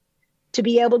entry to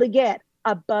be able to get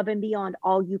above and beyond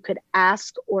all you could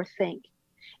ask or think.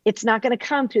 It's not going to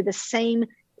come through the same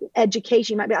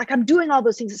education. You might be like, I'm doing all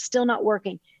those things, it's still not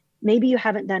working. Maybe you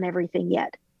haven't done everything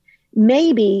yet.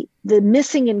 Maybe the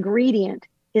missing ingredient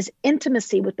is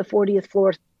intimacy with the 40th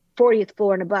floor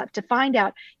and above, to find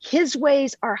out his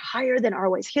ways are higher than our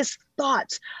ways. His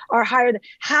thoughts are higher than,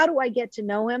 how do I get to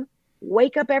know him?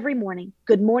 Wake up every morning.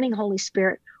 Good morning, Holy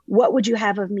Spirit. What would you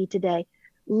have of me today?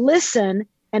 Listen,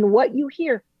 and what you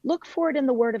hear, look for it in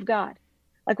the word of God.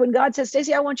 Like when God says,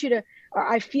 Stacey, I want you to, or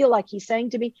I feel like he's saying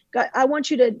to me, God, I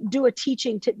want you to do a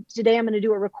teaching today. I'm going to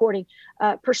do a recording.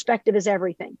 Perspective is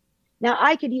everything. Now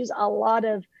I could use a lot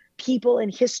of people in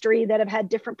history that have had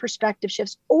different perspective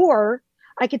shifts, or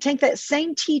I could take that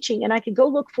same teaching and I could go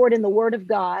look for it in the word of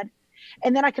God.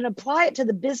 And then I can apply it to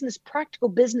the practical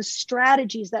business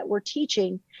strategies that we're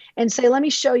teaching and say, let me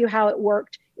show you how it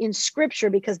worked in scripture,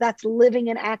 because that's living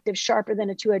and active, sharper than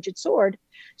a two-edged sword.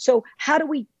 So how do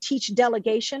we teach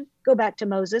delegation? Go back to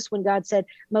Moses, when God said,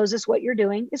 Moses, what you're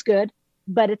doing is good,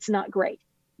 but it's not great.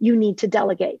 You need to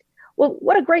delegate. Well,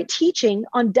 what a great teaching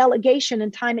on delegation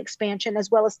and time expansion, as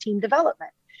well as team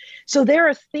development. So there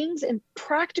are things and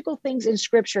practical things in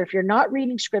scripture. If you're not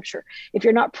reading scripture, if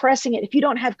you're not pressing it, if you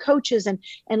don't have coaches and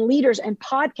leaders and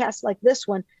podcasts like this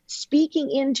one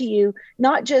speaking into you,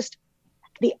 not just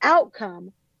the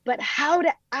outcome, but how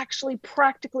to actually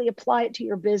practically apply it to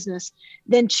your business,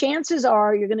 then chances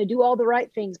are you're going to do all the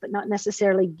right things, but not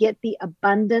necessarily get the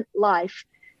abundant life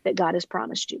that God has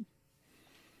promised you.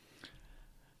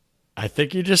 I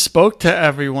think you just spoke to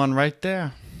everyone right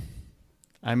there.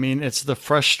 I mean, it's the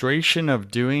frustration of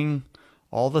doing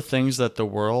all the things that the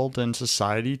world and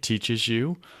society teaches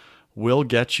you will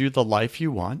get you the life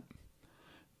you want,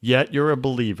 yet you're a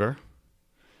believer,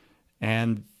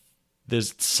 and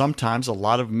there's sometimes a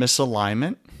lot of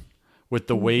misalignment with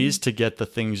the ways to get the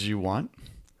things you want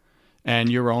and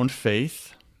your own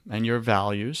faith and your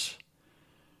values,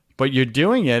 but you're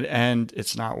doing it and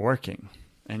it's not working.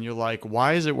 And you're like,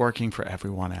 why is it working for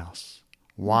everyone else?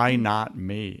 Why not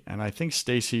me? And I think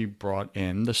Stacey brought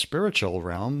in the spiritual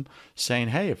realm, saying,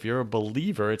 hey, if you're a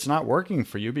believer, it's not working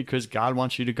for you because God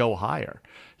wants you to go higher.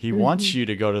 He wants you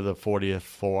to go to the 40th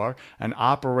floor and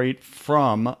operate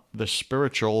from the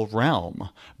spiritual realm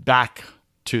back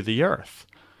to the earth,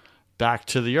 back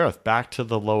to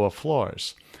the lower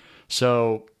floors.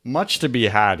 So much to be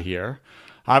had here.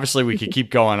 Obviously, we could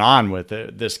keep going on with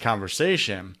this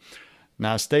conversation.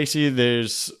 Now, Stacy,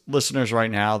 there's listeners right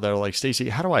now that are like, Stacy,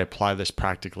 how do I apply this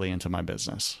practically into my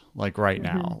business? Like right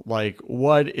now, like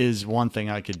what is one thing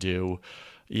I could do,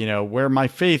 where my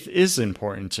faith is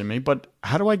important to me, but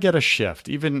how do I get a shift?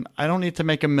 Even I don't need to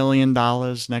make $1 million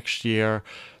next year,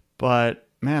 but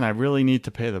man, I really need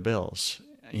to pay the bills,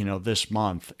 this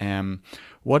month. And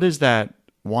what is that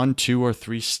 1, 2, or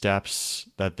 3 steps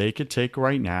that they could take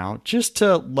right now just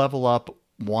to level up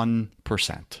 1%?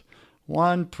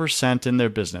 1% in their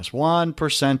business,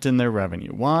 1% in their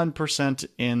revenue, 1%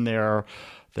 in their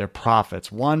profits,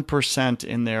 1%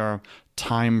 in their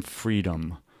time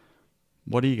freedom.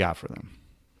 What do you got for them?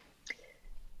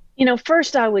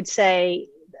 First I would say,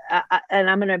 and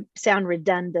I'm going to sound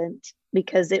redundant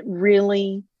because it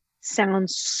really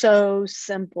sounds so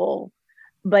simple,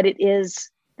 but it is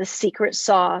the secret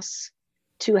sauce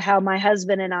to how my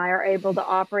husband and I are able to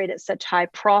operate at such high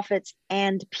profits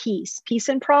and peace. Peace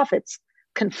and profits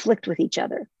conflict with each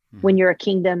other when you're a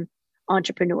kingdom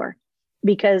entrepreneur,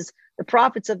 because the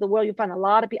profits of the world, you'll find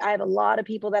I have a lot of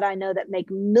people that I know that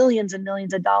make millions and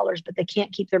millions of dollars, but they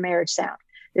can't keep their marriage sound.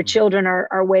 Their children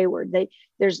are wayward.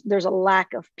 There's a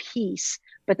lack of peace,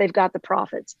 but they've got the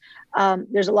profits.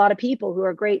 There's a lot of people who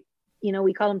are great.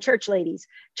 We call them church ladies,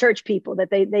 church people,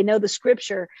 that they know the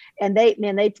scripture, and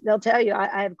they'll tell you,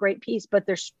 I have great peace, but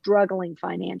they're struggling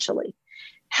financially.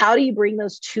 How do you bring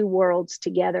those two worlds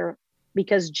together?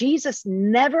 Because Jesus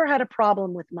never had a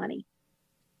problem with money,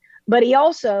 but he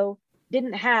also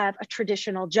didn't have a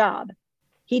traditional job.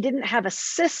 He didn't have a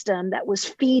system that was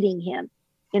feeding him.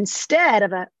 Instead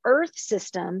of an earth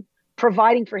system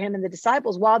providing for him and the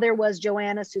disciples, while there was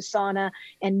Joanna, Susanna,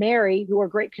 and Mary, who were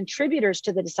great contributors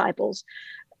to the disciples,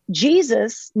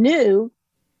 Jesus knew,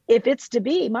 if it's to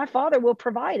be, my Father will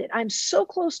provide it. I'm so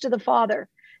close to the Father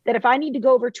that if I need to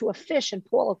go over to a fish and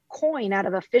pull a coin out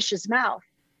of a fish's mouth,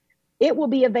 it will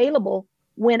be available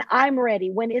when I'm ready,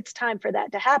 when it's time for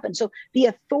that to happen. So the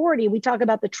authority, we talk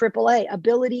about the AAA,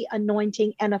 ability,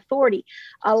 anointing, and authority.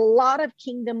 A lot of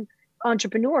kingdom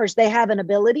entrepreneurs, they have an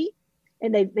ability,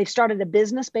 and they've started a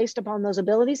business based upon those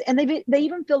abilities. And they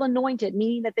even feel anointed,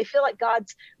 meaning that they feel like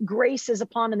God's grace is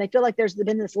upon them. They feel like there's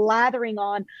been this lathering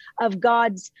on of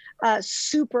God's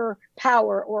super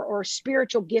power or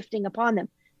spiritual gifting upon them.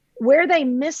 Where they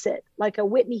miss it, like a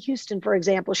Whitney Houston, for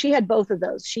example, she had both of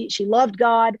those. She loved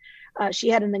God. She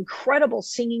had an incredible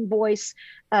singing voice.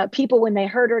 People, when they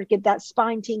heard her, get that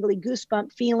spine tingly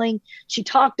goosebump feeling. She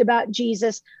talked about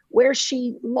Jesus. Where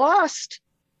she lost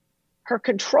her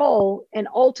control and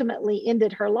ultimately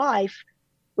ended her life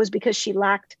was because she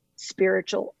lacked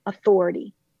spiritual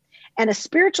authority. And a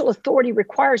spiritual authority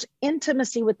requires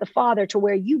intimacy with the Father, to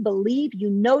where you believe, you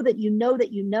know that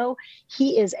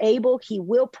he is able, he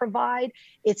will provide.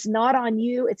 It's not on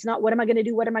you. It's not, what am I going to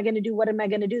do? What am I going to do? What am I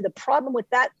going to do? The problem with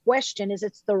that question is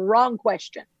it's the wrong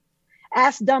question.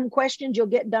 Ask dumb questions, you'll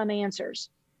get dumb answers.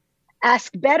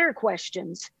 Ask better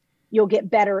questions, you'll get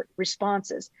better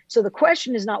responses. So the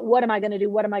question is not, what am I going to do?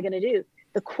 What am I going to do?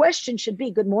 The question should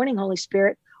be, good morning, Holy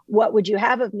Spirit. What would you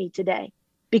have of me today?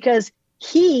 Because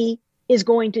he is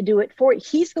going to do it for you.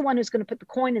 He's the one who's going to put the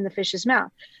coin in the fish's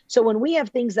mouth. So when we have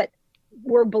things that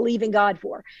we're believing God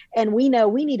for, and we know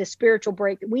we need a spiritual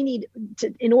break, we need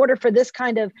to, in order for this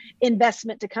kind of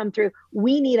investment to come through,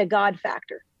 we need a God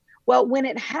factor. Well, when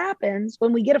it happens,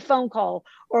 when we get a phone call,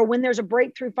 or when there's a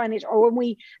breakthrough finance, or when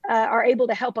we are able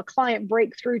to help a client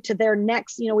break through to their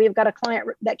next, we have got a client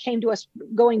that came to us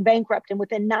going bankrupt, and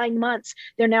within 9 months,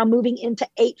 they're now moving into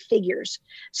 8 figures.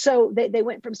 So they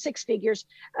went from 6 figures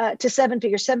to 7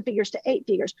 figures, 7 figures to 8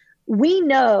 figures. We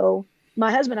know,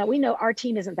 my husband and I, we know our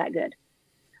team isn't that good.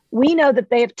 We know that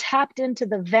they have tapped into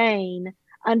the vein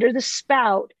under the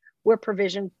spout where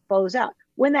provision flows out.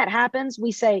 When that happens,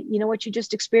 we say, you know what you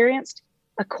just experienced?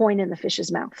 A coin in the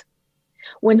fish's mouth.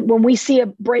 When we see a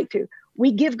breakthrough,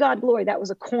 we give God glory. That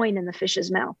was a coin in the fish's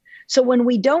mouth. So when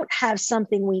we don't have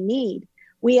something we need,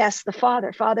 we ask the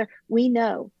Father, Father, we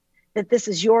know that this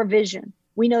is your vision.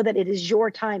 We know that it is your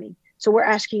timing. So we're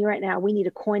asking you right now, we need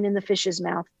a coin in the fish's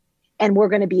mouth, and we're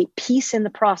going to be at peace in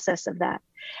the process of that.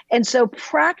 And so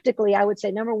practically, I would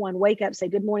say, number one, wake up, say,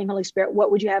 good morning, Holy Spirit.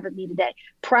 What would you have of me today?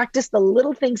 Practice the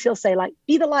little things he'll say, like,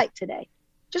 be the light today.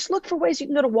 Just look for ways you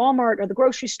can go to Walmart or the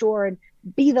grocery store and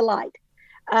be the light.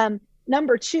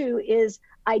 Number two is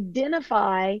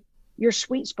identify your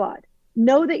sweet spot.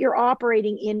 Know that you're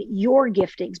operating in your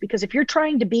giftings, because if you're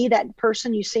trying to be that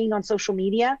person you've seen on social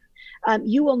media,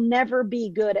 you will never be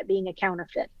good at being a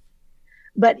counterfeit.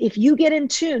 But if you get in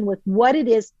tune with what it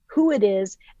is, who it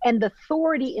is, and the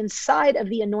authority inside of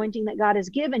the anointing that God has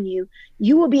given you,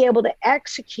 you will be able to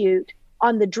execute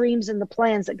on the dreams and the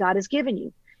plans that God has given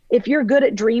you. If you're good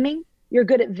at dreaming, you're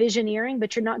good at visioneering,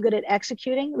 but you're not good at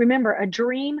executing. Remember, a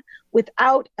dream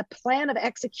without a plan of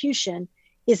execution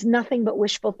is nothing but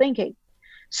wishful thinking.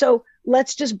 So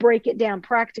let's just break it down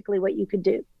practically what you could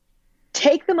do.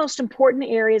 Take the most important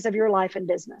areas of your life and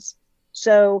business.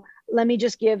 So let me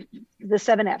just give the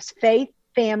 7 F's: faith,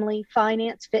 family,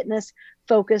 finance, fitness,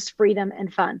 focus, freedom,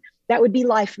 and fun. That would be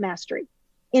life mastery.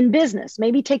 In business,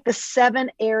 maybe take the 7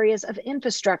 areas of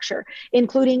infrastructure,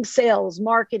 including sales,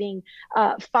 marketing,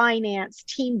 finance,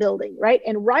 team building, right?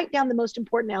 And write down the most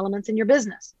important elements in your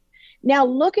business. Now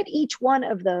look at each one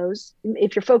of those.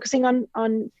 If you're focusing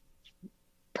on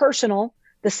personal,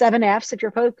 the 7 F's. If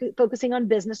you're focusing on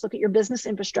business, look at your business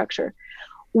infrastructure.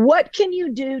 What can you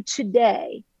do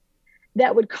today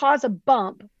that would cause a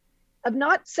bump of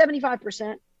not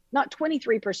 75%, not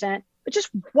 23%, but just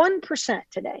 1%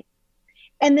 today?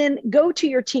 And then go to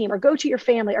your team or go to your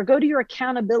family or go to your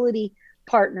accountability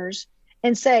partners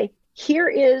and say, here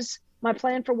is my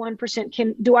plan for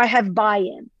 1%. Do I have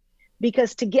buy-in?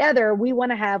 Because together we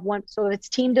want to have one. So if it's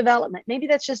team development, maybe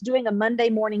that's just doing a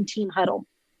Monday morning team huddle.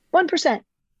 1%.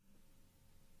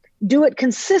 Do it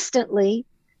consistently,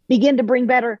 begin to bring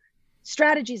better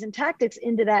strategies and tactics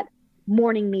into that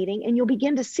morning meeting, and you'll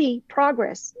begin to see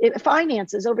progress.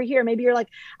 Finances over here, maybe you're like,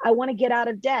 I want to get out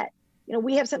of debt.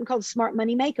 We have something called Smart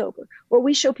Money Makeover, where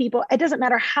we show people, it doesn't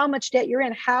matter how much debt you're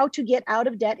in, how to get out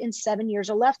of debt in 7 years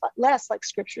or less, like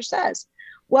scripture says.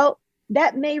 Well,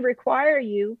 that may require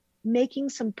you making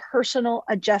some personal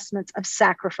adjustments of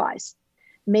sacrifice.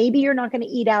 Maybe you're not going to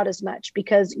eat out as much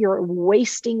because you're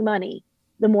wasting money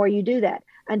the more you do that.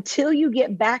 Until you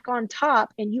get back on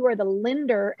top and you are the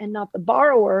lender and not the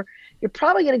borrower, you're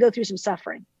probably going to go through some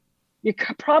suffering. You're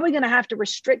probably going to have to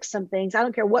restrict some things. I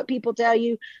don't care what people tell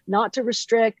you not to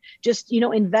restrict, just,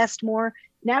 invest more.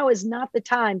 Now is not the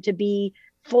time to be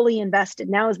fully invested.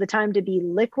 Now is the time to be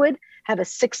liquid, have a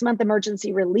 6-month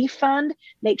emergency relief fund,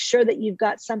 make sure that you've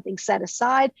got something set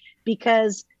aside,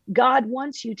 because God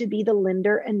wants you to be the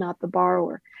lender and not the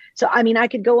borrower. So, I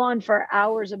could go on for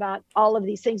hours about all of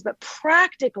these things, but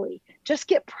practically, just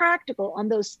get practical on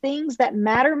those things that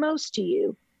matter most to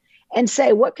you and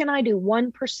say, what can I do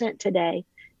 1% today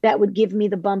that would give me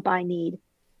the bump I need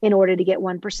in order to get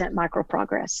 1% micro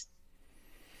progress?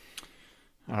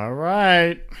 All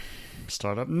right.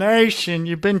 Startup Nation,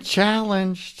 you've been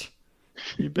challenged.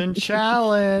 You've been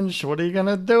challenged. What are you going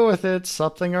to do with it?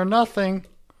 Something or nothing.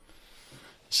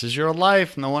 This is your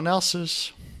life, no one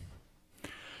else's.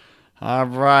 All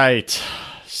right.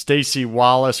 Stacy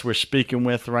Wallace, we're speaking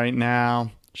with right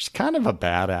now. She's kind of a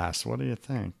badass. What do you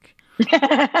think?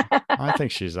 I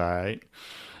think she's all right.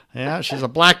 Yeah, she's a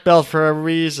black belt for a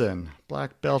reason.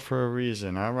 Black belt for a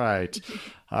reason. All right.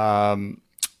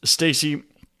 Stacy,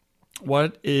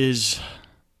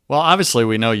 obviously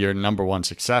we know your number one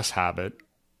success habit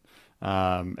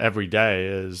every day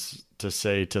is to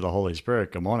say to the Holy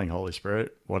Spirit, good morning, Holy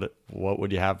Spirit. What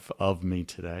would you have of me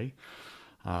today?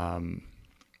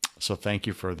 So thank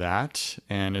you for that.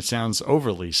 And it sounds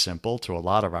overly simple to a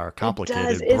lot of our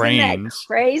complicated brains. Isn't that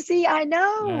crazy? I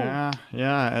know.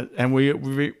 Yeah. And we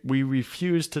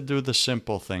refuse to do the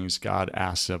simple things God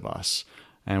asks of us.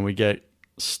 And we get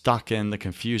stuck in the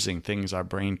confusing things our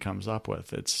brain comes up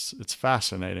with. It's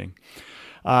fascinating.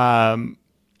 What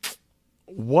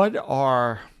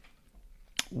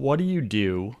do you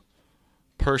do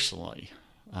personally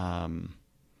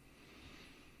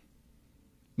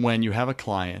when you have a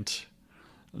client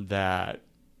that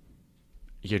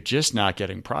you're just not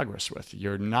getting progress with?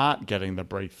 You're not getting the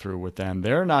breakthrough with them.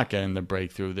 They're not getting the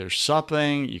breakthrough. There's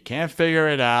something, you can't figure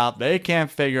it out. They can't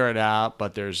figure it out,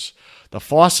 but the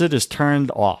faucet is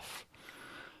turned off.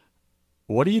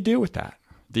 What do you do with that?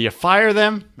 Do you fire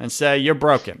them and say, you're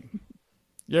broken?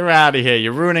 You're out of here.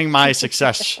 You're ruining my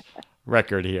success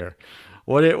record here.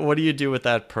 What do you do with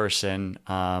that person?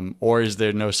 Or is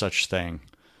there no such thing?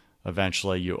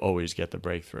 Eventually, you always get the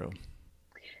breakthrough.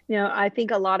 I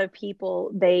think a lot of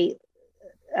people,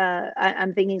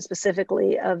 I'm thinking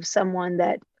specifically of someone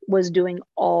that was doing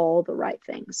all the right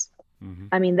things.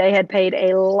 Mm-hmm. They had paid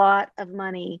a lot of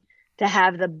money to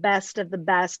have the best of the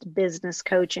best business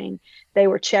coaching. They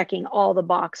were checking all the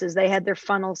boxes. They had their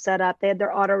funnel set up. They had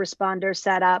their autoresponder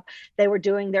set up. They were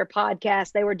doing their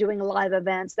podcast. They were doing live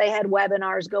events. They had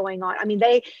webinars going on.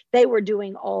 They were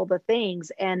doing all the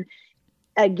things. And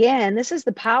again, this is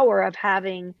the power of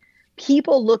having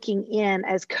people looking in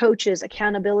as coaches,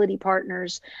 accountability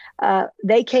partners,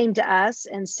 they came to us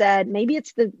and said, maybe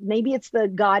it's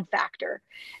the God factor,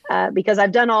 because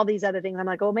I've done all these other things. I'm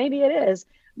like, oh, maybe it is.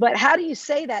 But how do you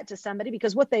say that to somebody?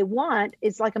 Because what they want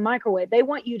is like a microwave. They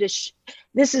want you to,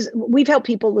 we've helped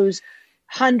people lose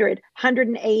 100,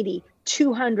 180,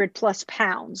 200 plus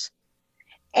pounds.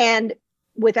 And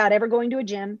without ever going to a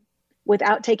gym,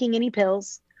 without taking any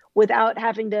pills, without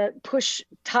having to push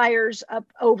tires up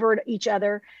over each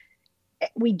other.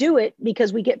 We do it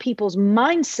because we get people's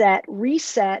mindset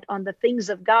reset on the things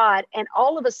of God. And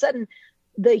all of a sudden,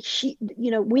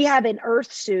 we have an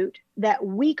earth suit that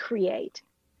we create,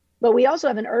 but we also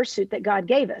have an earth suit that God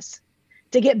gave us.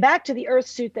 To get back to the earth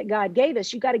suit that God gave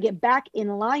us, you got to get back in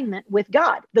alignment with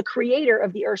God, the creator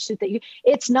of the earth suit.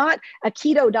 It's not a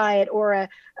keto diet or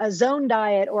a zone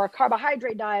diet or a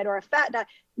carbohydrate diet or a fat diet.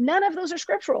 None of those are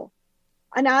scriptural.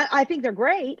 And I think they're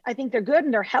great. I think they're good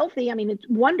and they're healthy. I mean, it's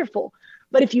wonderful.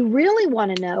 But if you really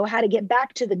want to know how to get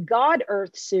back to the God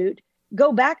earth suit,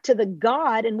 go back to the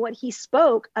God and what he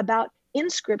spoke about in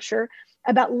scripture,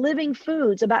 about living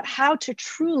foods, about how to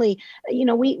truly,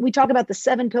 we talk about the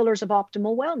 7 pillars of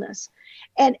optimal wellness,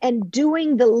 and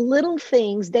doing the little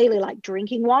things daily, like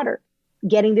drinking water,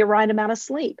 getting the right amount of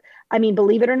sleep. I mean,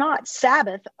 believe it or not,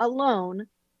 Sabbath alone,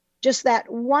 just that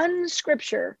one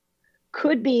scripture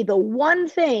could be the one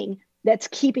thing that's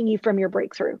keeping you from your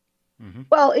breakthrough. Mm-hmm.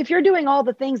 Well, if you're doing all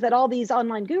the things that all these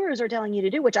online gurus are telling you to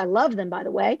do, which I love them, by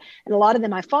the way, and a lot of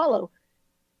them I follow,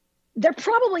 they're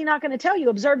probably not going to tell you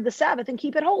observe the Sabbath and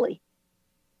keep it holy,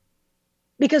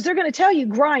 because they're going to tell you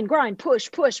grind,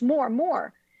 push,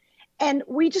 more. And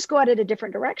we just go at it a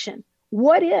different direction.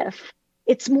 What if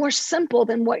it's more simple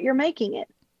than what you're making it?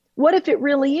 What if it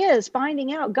really is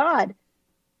finding out, God,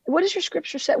 what does your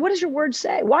scripture say? What does your word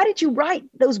say? Why did you write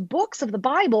those books of the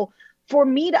Bible for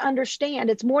me to understand?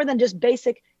 It's more than just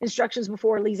basic instructions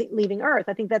before leaving earth.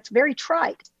 I think that's very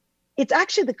trite. It's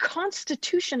actually the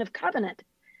constitution of covenant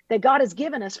that God has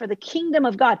given us for the kingdom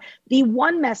of God. The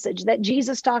one message that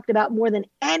Jesus talked about more than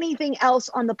anything else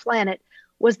on the planet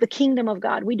was the kingdom of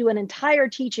God. We do an entire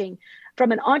teaching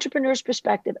from an entrepreneur's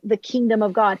perspective, the kingdom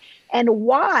of God, and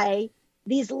why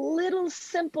these little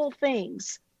simple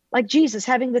things, like Jesus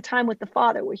having the time with the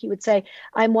Father, where he would say,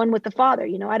 I'm one with the Father.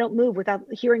 I don't move without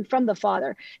hearing from the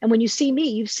Father. And when you see me,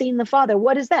 you've seen the Father.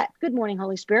 What is that? Good morning,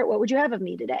 Holy Spirit. What would you have of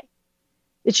me today?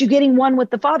 It's you getting one with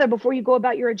the Father before you go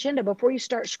about your agenda, before you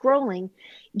start scrolling,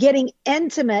 getting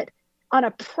intimate on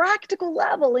a practical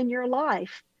level in your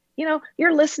life.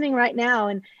 You're listening right now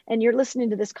and you're listening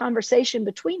to this conversation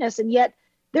between us. And yet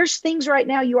there's things right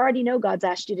now you already know God's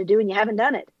asked you to do and you haven't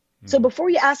done it. Mm-hmm. So before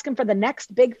you ask him for the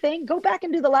next big thing, go back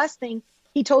and do the last thing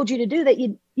he told you to do that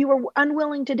you were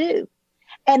unwilling to do.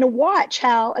 And watch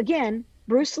how, again,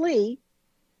 Bruce Lee,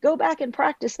 go back and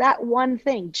practice that one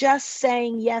thing, just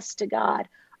saying yes to God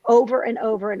over and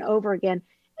over and over again,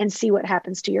 and see what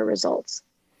happens to your results.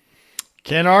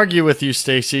 Can't argue with you,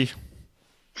 Stacy.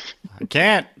 I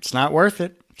can't. It's not worth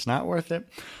it. It's not worth it.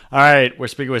 All right. We're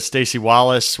speaking with Stacy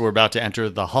Wallace. We're about to enter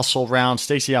the hustle round.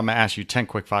 Stacy, I'm going to ask you 10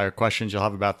 quick fire questions. You'll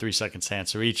have about 3 seconds to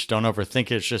answer each. Don't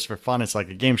overthink it. It's just for fun. It's like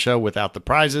a game show without the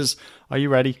prizes. Are you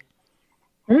ready?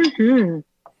 Mm-hmm.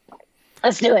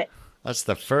 Let's do it. That's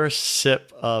the first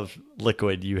sip of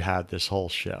liquid you had this whole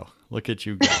show. Look at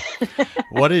you go.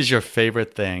 What is your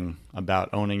favorite thing about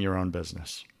owning your own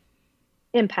business?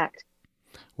 Impact.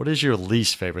 What is your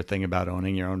least favorite thing about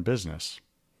owning your own business?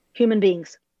 Human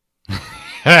beings.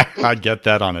 I get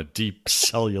that on a deep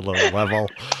cellular level.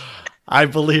 I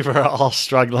believe we're all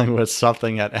struggling with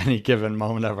something at any given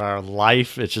moment of our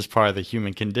life. It's just part of the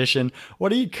human condition.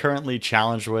 What are you currently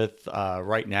challenged with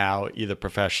right now, either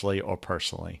professionally or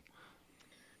personally?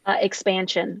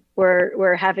 Expansion.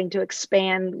 We're having to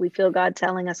expand. We feel God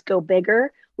telling us go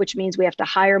bigger, which means we have to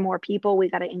hire more people. We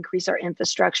got to increase our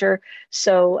infrastructure.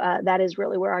 So that is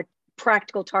really where our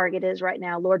practical target is right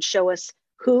now. Lord, show us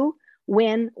who,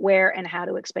 when, where, and how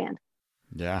to expand.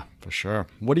 Yeah, for sure.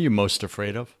 What are you most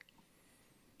afraid of?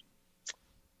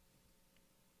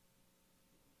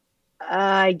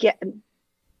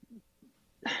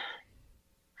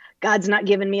 God's not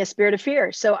given me a spirit of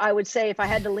fear. So I would say if I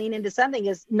had to lean into something,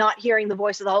 is not hearing the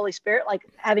voice of the Holy Spirit, like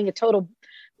having a total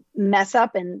mess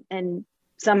up and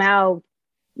somehow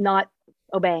not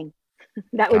obeying.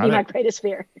 That would be my greatest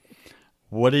fear.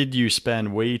 What did you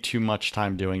spend way too much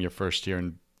time doing your first year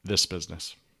in this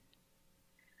business?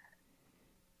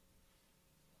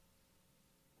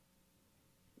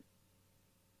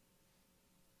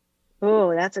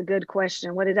 Oh, that's a good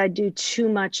question. What did I do too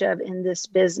much of in this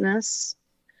business?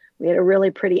 We had a really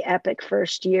pretty epic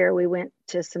first year. We went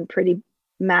to some pretty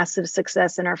massive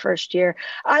success in our first year.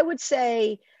 I would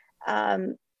say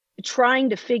trying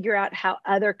to figure out how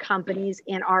other companies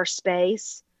in our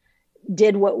space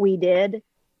did what we did,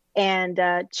 and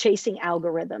chasing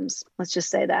algorithms. Let's just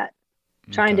say that.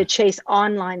 Trying to chase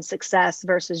online success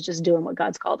versus just doing what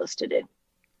God's called us to do.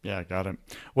 Yeah, got it.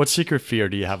 What secret fear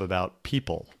do you have about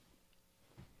people?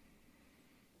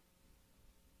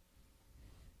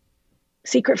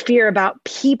 Secret fear about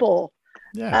people.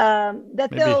 Yeah.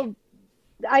 That maybe. they'll,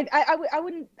 I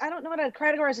wouldn't, I don't know what I'd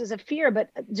categorize as a fear,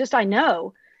 but just I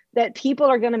know that people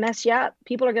are going to mess you up.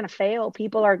 People are going to fail.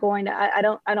 People are going to,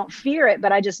 I don't fear it,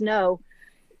 but I just know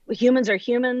humans are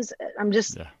humans. I'm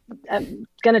going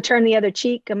to turn the other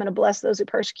cheek. I'm going to bless those who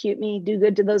persecute me, do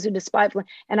good to those who despitefully.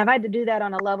 And I've had to do that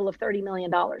on a level of $30 million.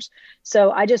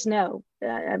 So I just know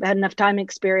I've had enough time and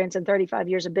experience and 35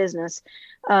 years of business.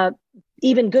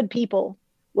 Even good people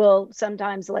will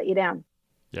sometimes let you down.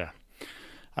 Yeah.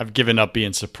 I've given up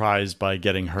being surprised by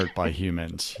getting hurt by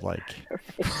humans. Like,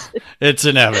 right. It's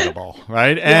inevitable,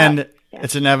 right? Yeah. And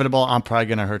it's inevitable. I'm probably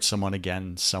going to hurt someone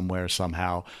again, somewhere,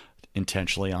 somehow,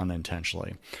 intentionally,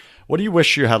 unintentionally. What do you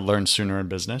wish you had learned sooner in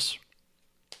business?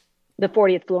 The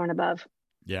 40th floor and above.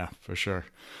 Yeah, for sure.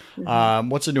 Mm-hmm.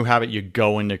 What's a new habit you're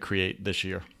going to create this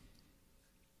year?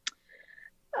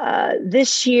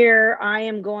 This year, I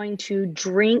am going to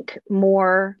drink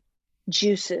more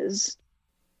juices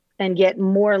and get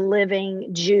more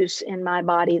living juice in my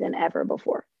body than ever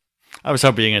before. I was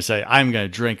hoping you were going to say, I'm going to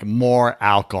drink more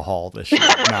alcohol this year.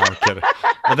 No, I'm kidding.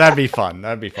 But that'd be fun.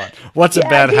 That'd be fun. What's a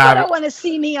bad habit? I don't want to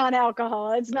see me on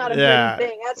alcohol. It's not a good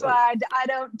thing. That's why I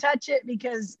don't touch it,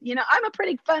 because, I'm a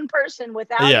pretty fun person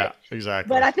without it. Yeah, exactly.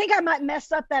 But I think I might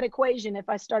mess up that equation if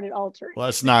I started altering.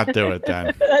 Let's not do it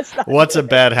then. What's a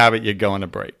bad habit you're going to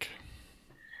break?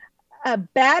 A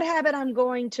bad habit I'm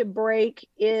going to break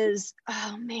is,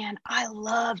 I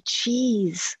love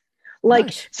cheese. Like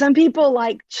nice. Some people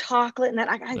like chocolate, and that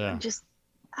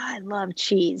I love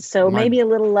cheese. So maybe a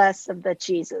little less of the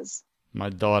cheeses. My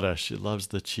daughter, she loves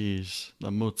the cheese, the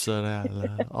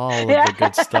mozzarella, all of the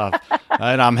good stuff.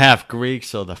 And I'm half Greek,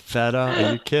 so the feta.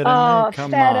 Are you kidding me? Come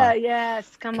feta, on.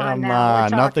 Yes. Come on now.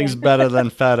 Nothing's better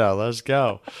than feta. Let's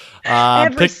go.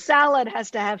 Every salad has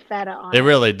to have feta on it. It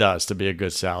really does, to be a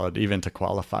good salad, even to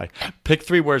qualify. Pick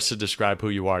 3 words to describe who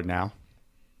you are now.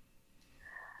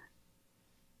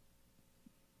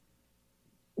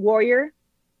 Warrior,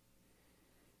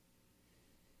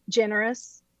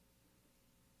 generous,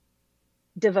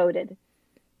 devoted.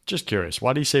 Just curious,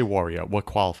 why do you say warrior? What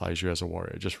qualifies you as a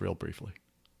warrior? Just real briefly.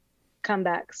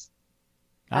 Comebacks.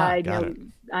 I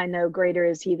know greater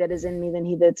is he that is in me than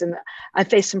he that's in. I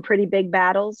faced some pretty big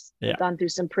battles. I've gone through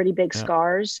some pretty big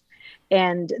scars,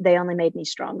 and they only made me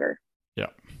stronger. Yeah,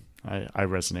 I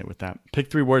resonate with that.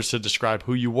 Pick 3 words to describe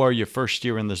who you were your first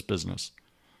year in this business.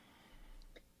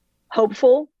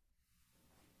 Hopeful,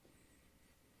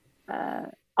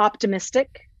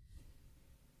 optimistic,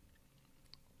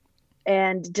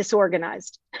 and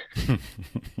disorganized.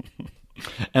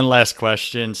 And last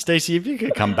question, Stacey, if you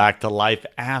could come back to life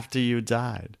after you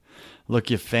died, look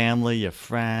your family, your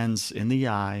friends in the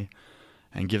eye,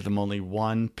 and give them only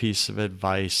one piece of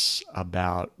advice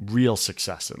about real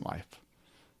success in life,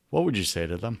 what would you say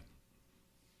to them?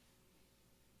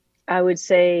 I would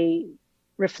say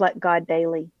reflect God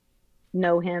daily.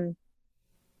 Know him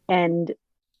and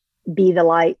be the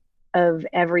light of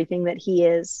everything that he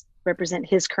is. Represent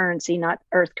his currency, not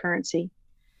earth currency,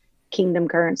 kingdom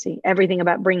currency. Everything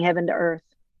about bring heaven to earth.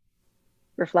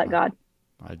 Reflect God.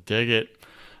 I dig it.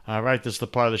 All right, this is the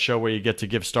part of the show where you get to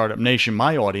give Startup Nation,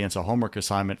 my audience, a homework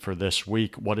assignment for this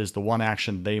week. What is the one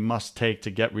action they must take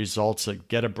to get results, to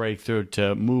get a breakthrough,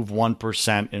 to move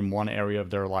 1% in one area of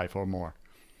their life or more?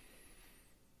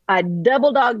 I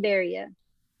double dog dare you.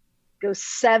 Go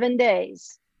 7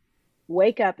 days,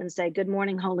 wake up and say, good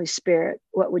morning, Holy Spirit.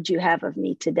 What would you have of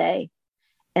me today?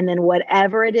 And then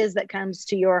whatever it is that comes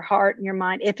to your heart and your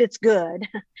mind, if it's good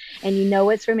and you know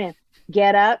it's from him,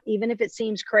 get up, even if it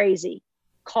seems crazy,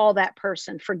 call that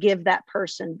person, forgive that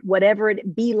person, whatever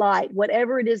it be, light,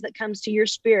 whatever it is that comes to your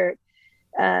spirit,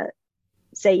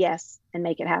 say yes and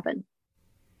make it happen.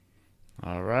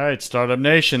 All right, Startup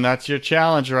Nation, that's your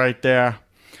challenge right there.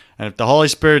 And if the Holy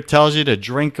Spirit tells you to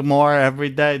drink more every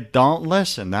day, don't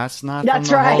listen. That's not from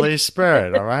the Holy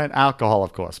Spirit, all right? Alcohol,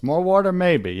 of course. More water,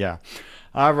 maybe, yeah.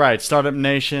 All right, Startup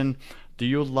Nation, do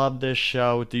you love this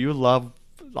show? Do you love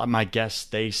my guest,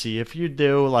 Stacey? If you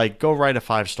do, go write a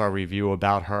 5-star review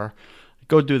about her.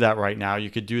 Go do that right now. You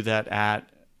could do that at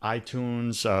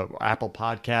iTunes, Apple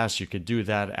Podcasts. You could do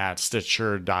that at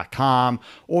Stitcher.com,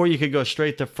 or you could go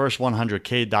straight to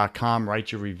first100k.com,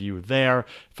 write your review there.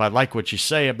 If I like what you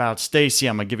say about Stacy,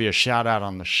 I'm going to give you a shout out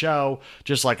on the show,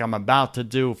 just like I'm about to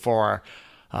do for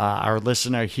our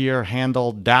listener here,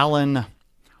 handled Dallin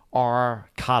R.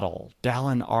 Cottle.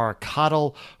 Dallin R.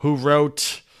 Cottle, who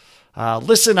wrote...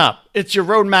 listen up. It's your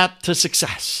roadmap to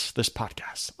success, this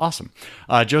podcast. Awesome.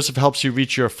 Joseph helps you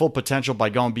reach your full potential by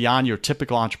going beyond your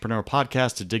typical entrepreneur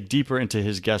podcast to dig deeper into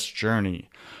his guest journey,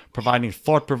 providing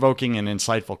thought-provoking and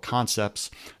insightful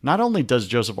concepts. Not only does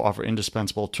Joseph offer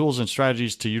indispensable tools and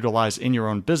strategies to utilize in your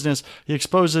own business, he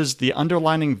exposes the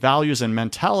underlying values and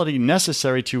mentality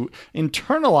necessary to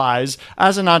internalize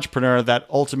as an entrepreneur that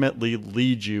ultimately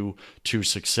lead you to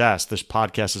success. This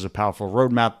podcast is a powerful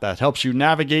roadmap that helps you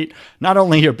navigate not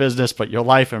only your business, but your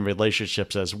life and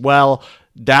relationships as well.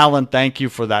 Dallin, thank you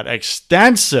for that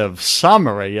extensive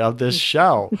summary of this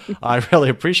show. I really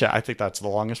appreciate it. I think that's the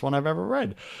longest one I've ever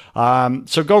read.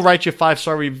 So go write your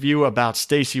 5-star review about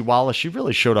Stacy Wallace. She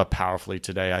really showed up powerfully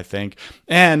today, I think.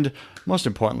 And most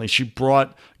importantly, she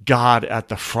brought God at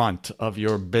the front of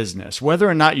your business. Whether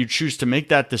or not you choose to make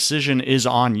that decision is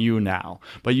on you now.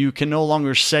 But you can no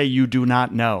longer say you do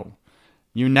not know.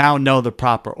 You now know the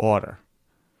proper order.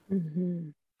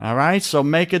 Mm-hmm. All right, so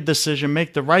make a decision,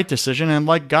 make the right decision, and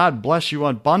let God bless you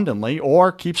abundantly,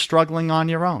 or keep struggling on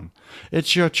your own.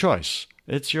 It's your choice.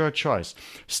 It's your choice.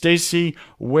 Stacy,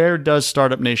 where does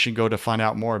Startup Nation go to find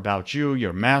out more about you,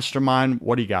 your mastermind?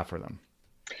 What do you got for them?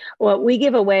 Well, we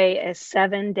give away a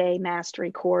 7-day mastery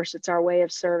course. It's our way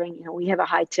of serving. You know, we have a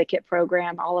high ticket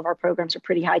program. All of our programs are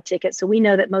pretty high ticket. So we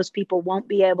know that most people won't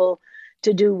be able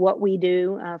to do what we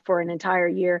do for an entire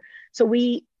year. So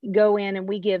we go in and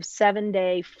we give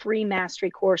 7-day free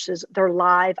mastery courses. They're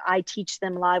live. I teach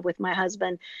them live with my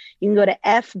husband. You can go to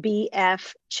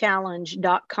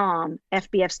fbfchallenge.com.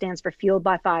 FBF stands for Fueled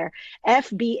by Fire.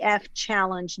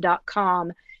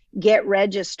 fbfchallenge.com. Get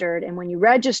registered. And when you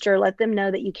register, let them know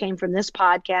that you came from this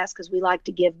podcast, because we like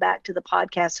to give back to the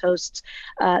podcast hosts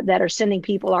that are sending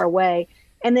people our way.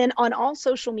 And then on all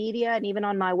social media and even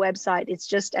on my website, it's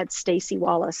just at Stacy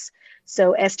Wallace.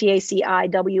 So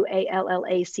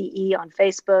StaciWallace on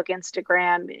Facebook,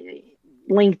 Instagram,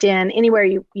 LinkedIn, anywhere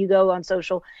you go on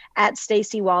social, at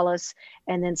Stacy Wallace,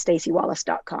 and then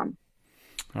StacyWallace.com.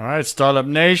 All right, Startup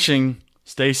Nation.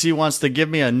 Stacy wants to give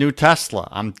me a new Tesla.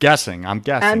 I'm guessing. I'm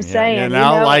saying, you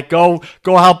know, like go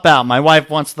help out. My wife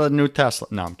wants the new Tesla.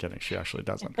 No, I'm kidding. She actually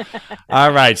doesn't.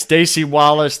 All right, Stacy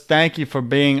Wallace, thank you for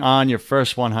being on your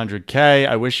first 100K.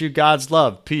 I wish you God's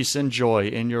love, peace, and joy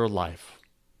in your life.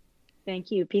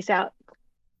 Thank you. Peace out.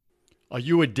 Are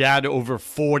you a dad over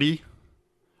 40?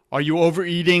 Are you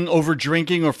overeating, over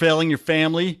drinking, or failing your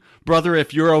family? Brother,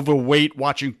 if you're overweight,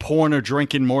 watching porn, or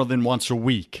drinking more than once a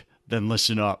week, then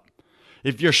listen up.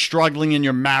 If you're struggling in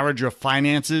your marriage or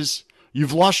finances,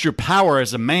 you've lost your power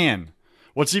as a man.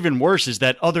 What's even worse is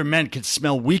that other men can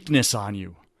smell weakness on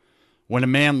you. When a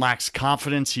man lacks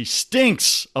confidence, he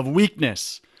stinks of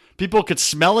weakness. People could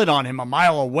smell it on him a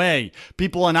mile away.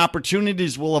 People and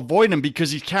opportunities will avoid him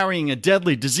because he's carrying a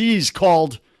deadly disease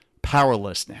called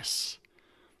powerlessness.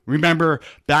 Remember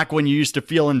back when you used to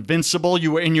feel invincible,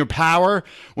 you were in your power,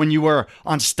 when you were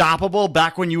unstoppable,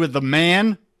 back when you were the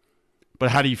man? But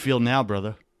how do you feel now,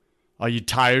 brother? Are you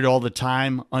tired all the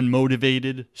time,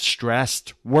 unmotivated,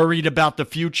 stressed, worried about the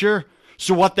future?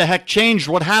 So what the heck changed?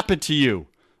 What happened to you?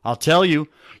 I'll tell you,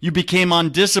 you became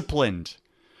undisciplined.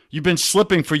 You've been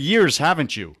slipping for years,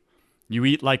 haven't you? You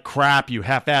eat like crap, you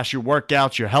half-ass your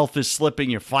workouts, your health is slipping,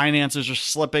 your finances are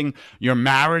slipping, your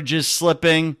marriage is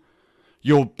slipping,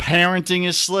 your parenting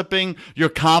is slipping, your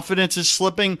confidence is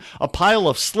slipping. A pile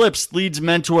of slips leads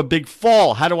men to a big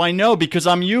fall. How do I know? Because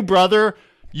I'm you, brother.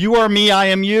 You are me, I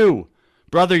am you.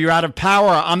 Brother, you're out of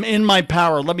power. I'm in my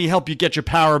power. Let me help you get your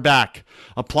power back.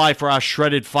 Apply for our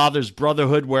Shredded Fathers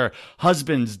Brotherhood, where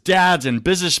husbands, dads, and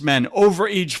businessmen over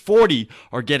age 40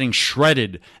 are getting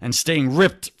shredded and staying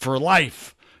ripped for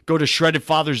life. Go to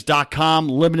shreddedfathers.com.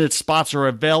 Limited spots are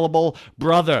available.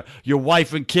 Brother, your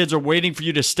wife and kids are waiting for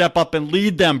you to step up and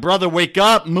lead them. Brother, wake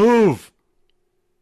up. Move.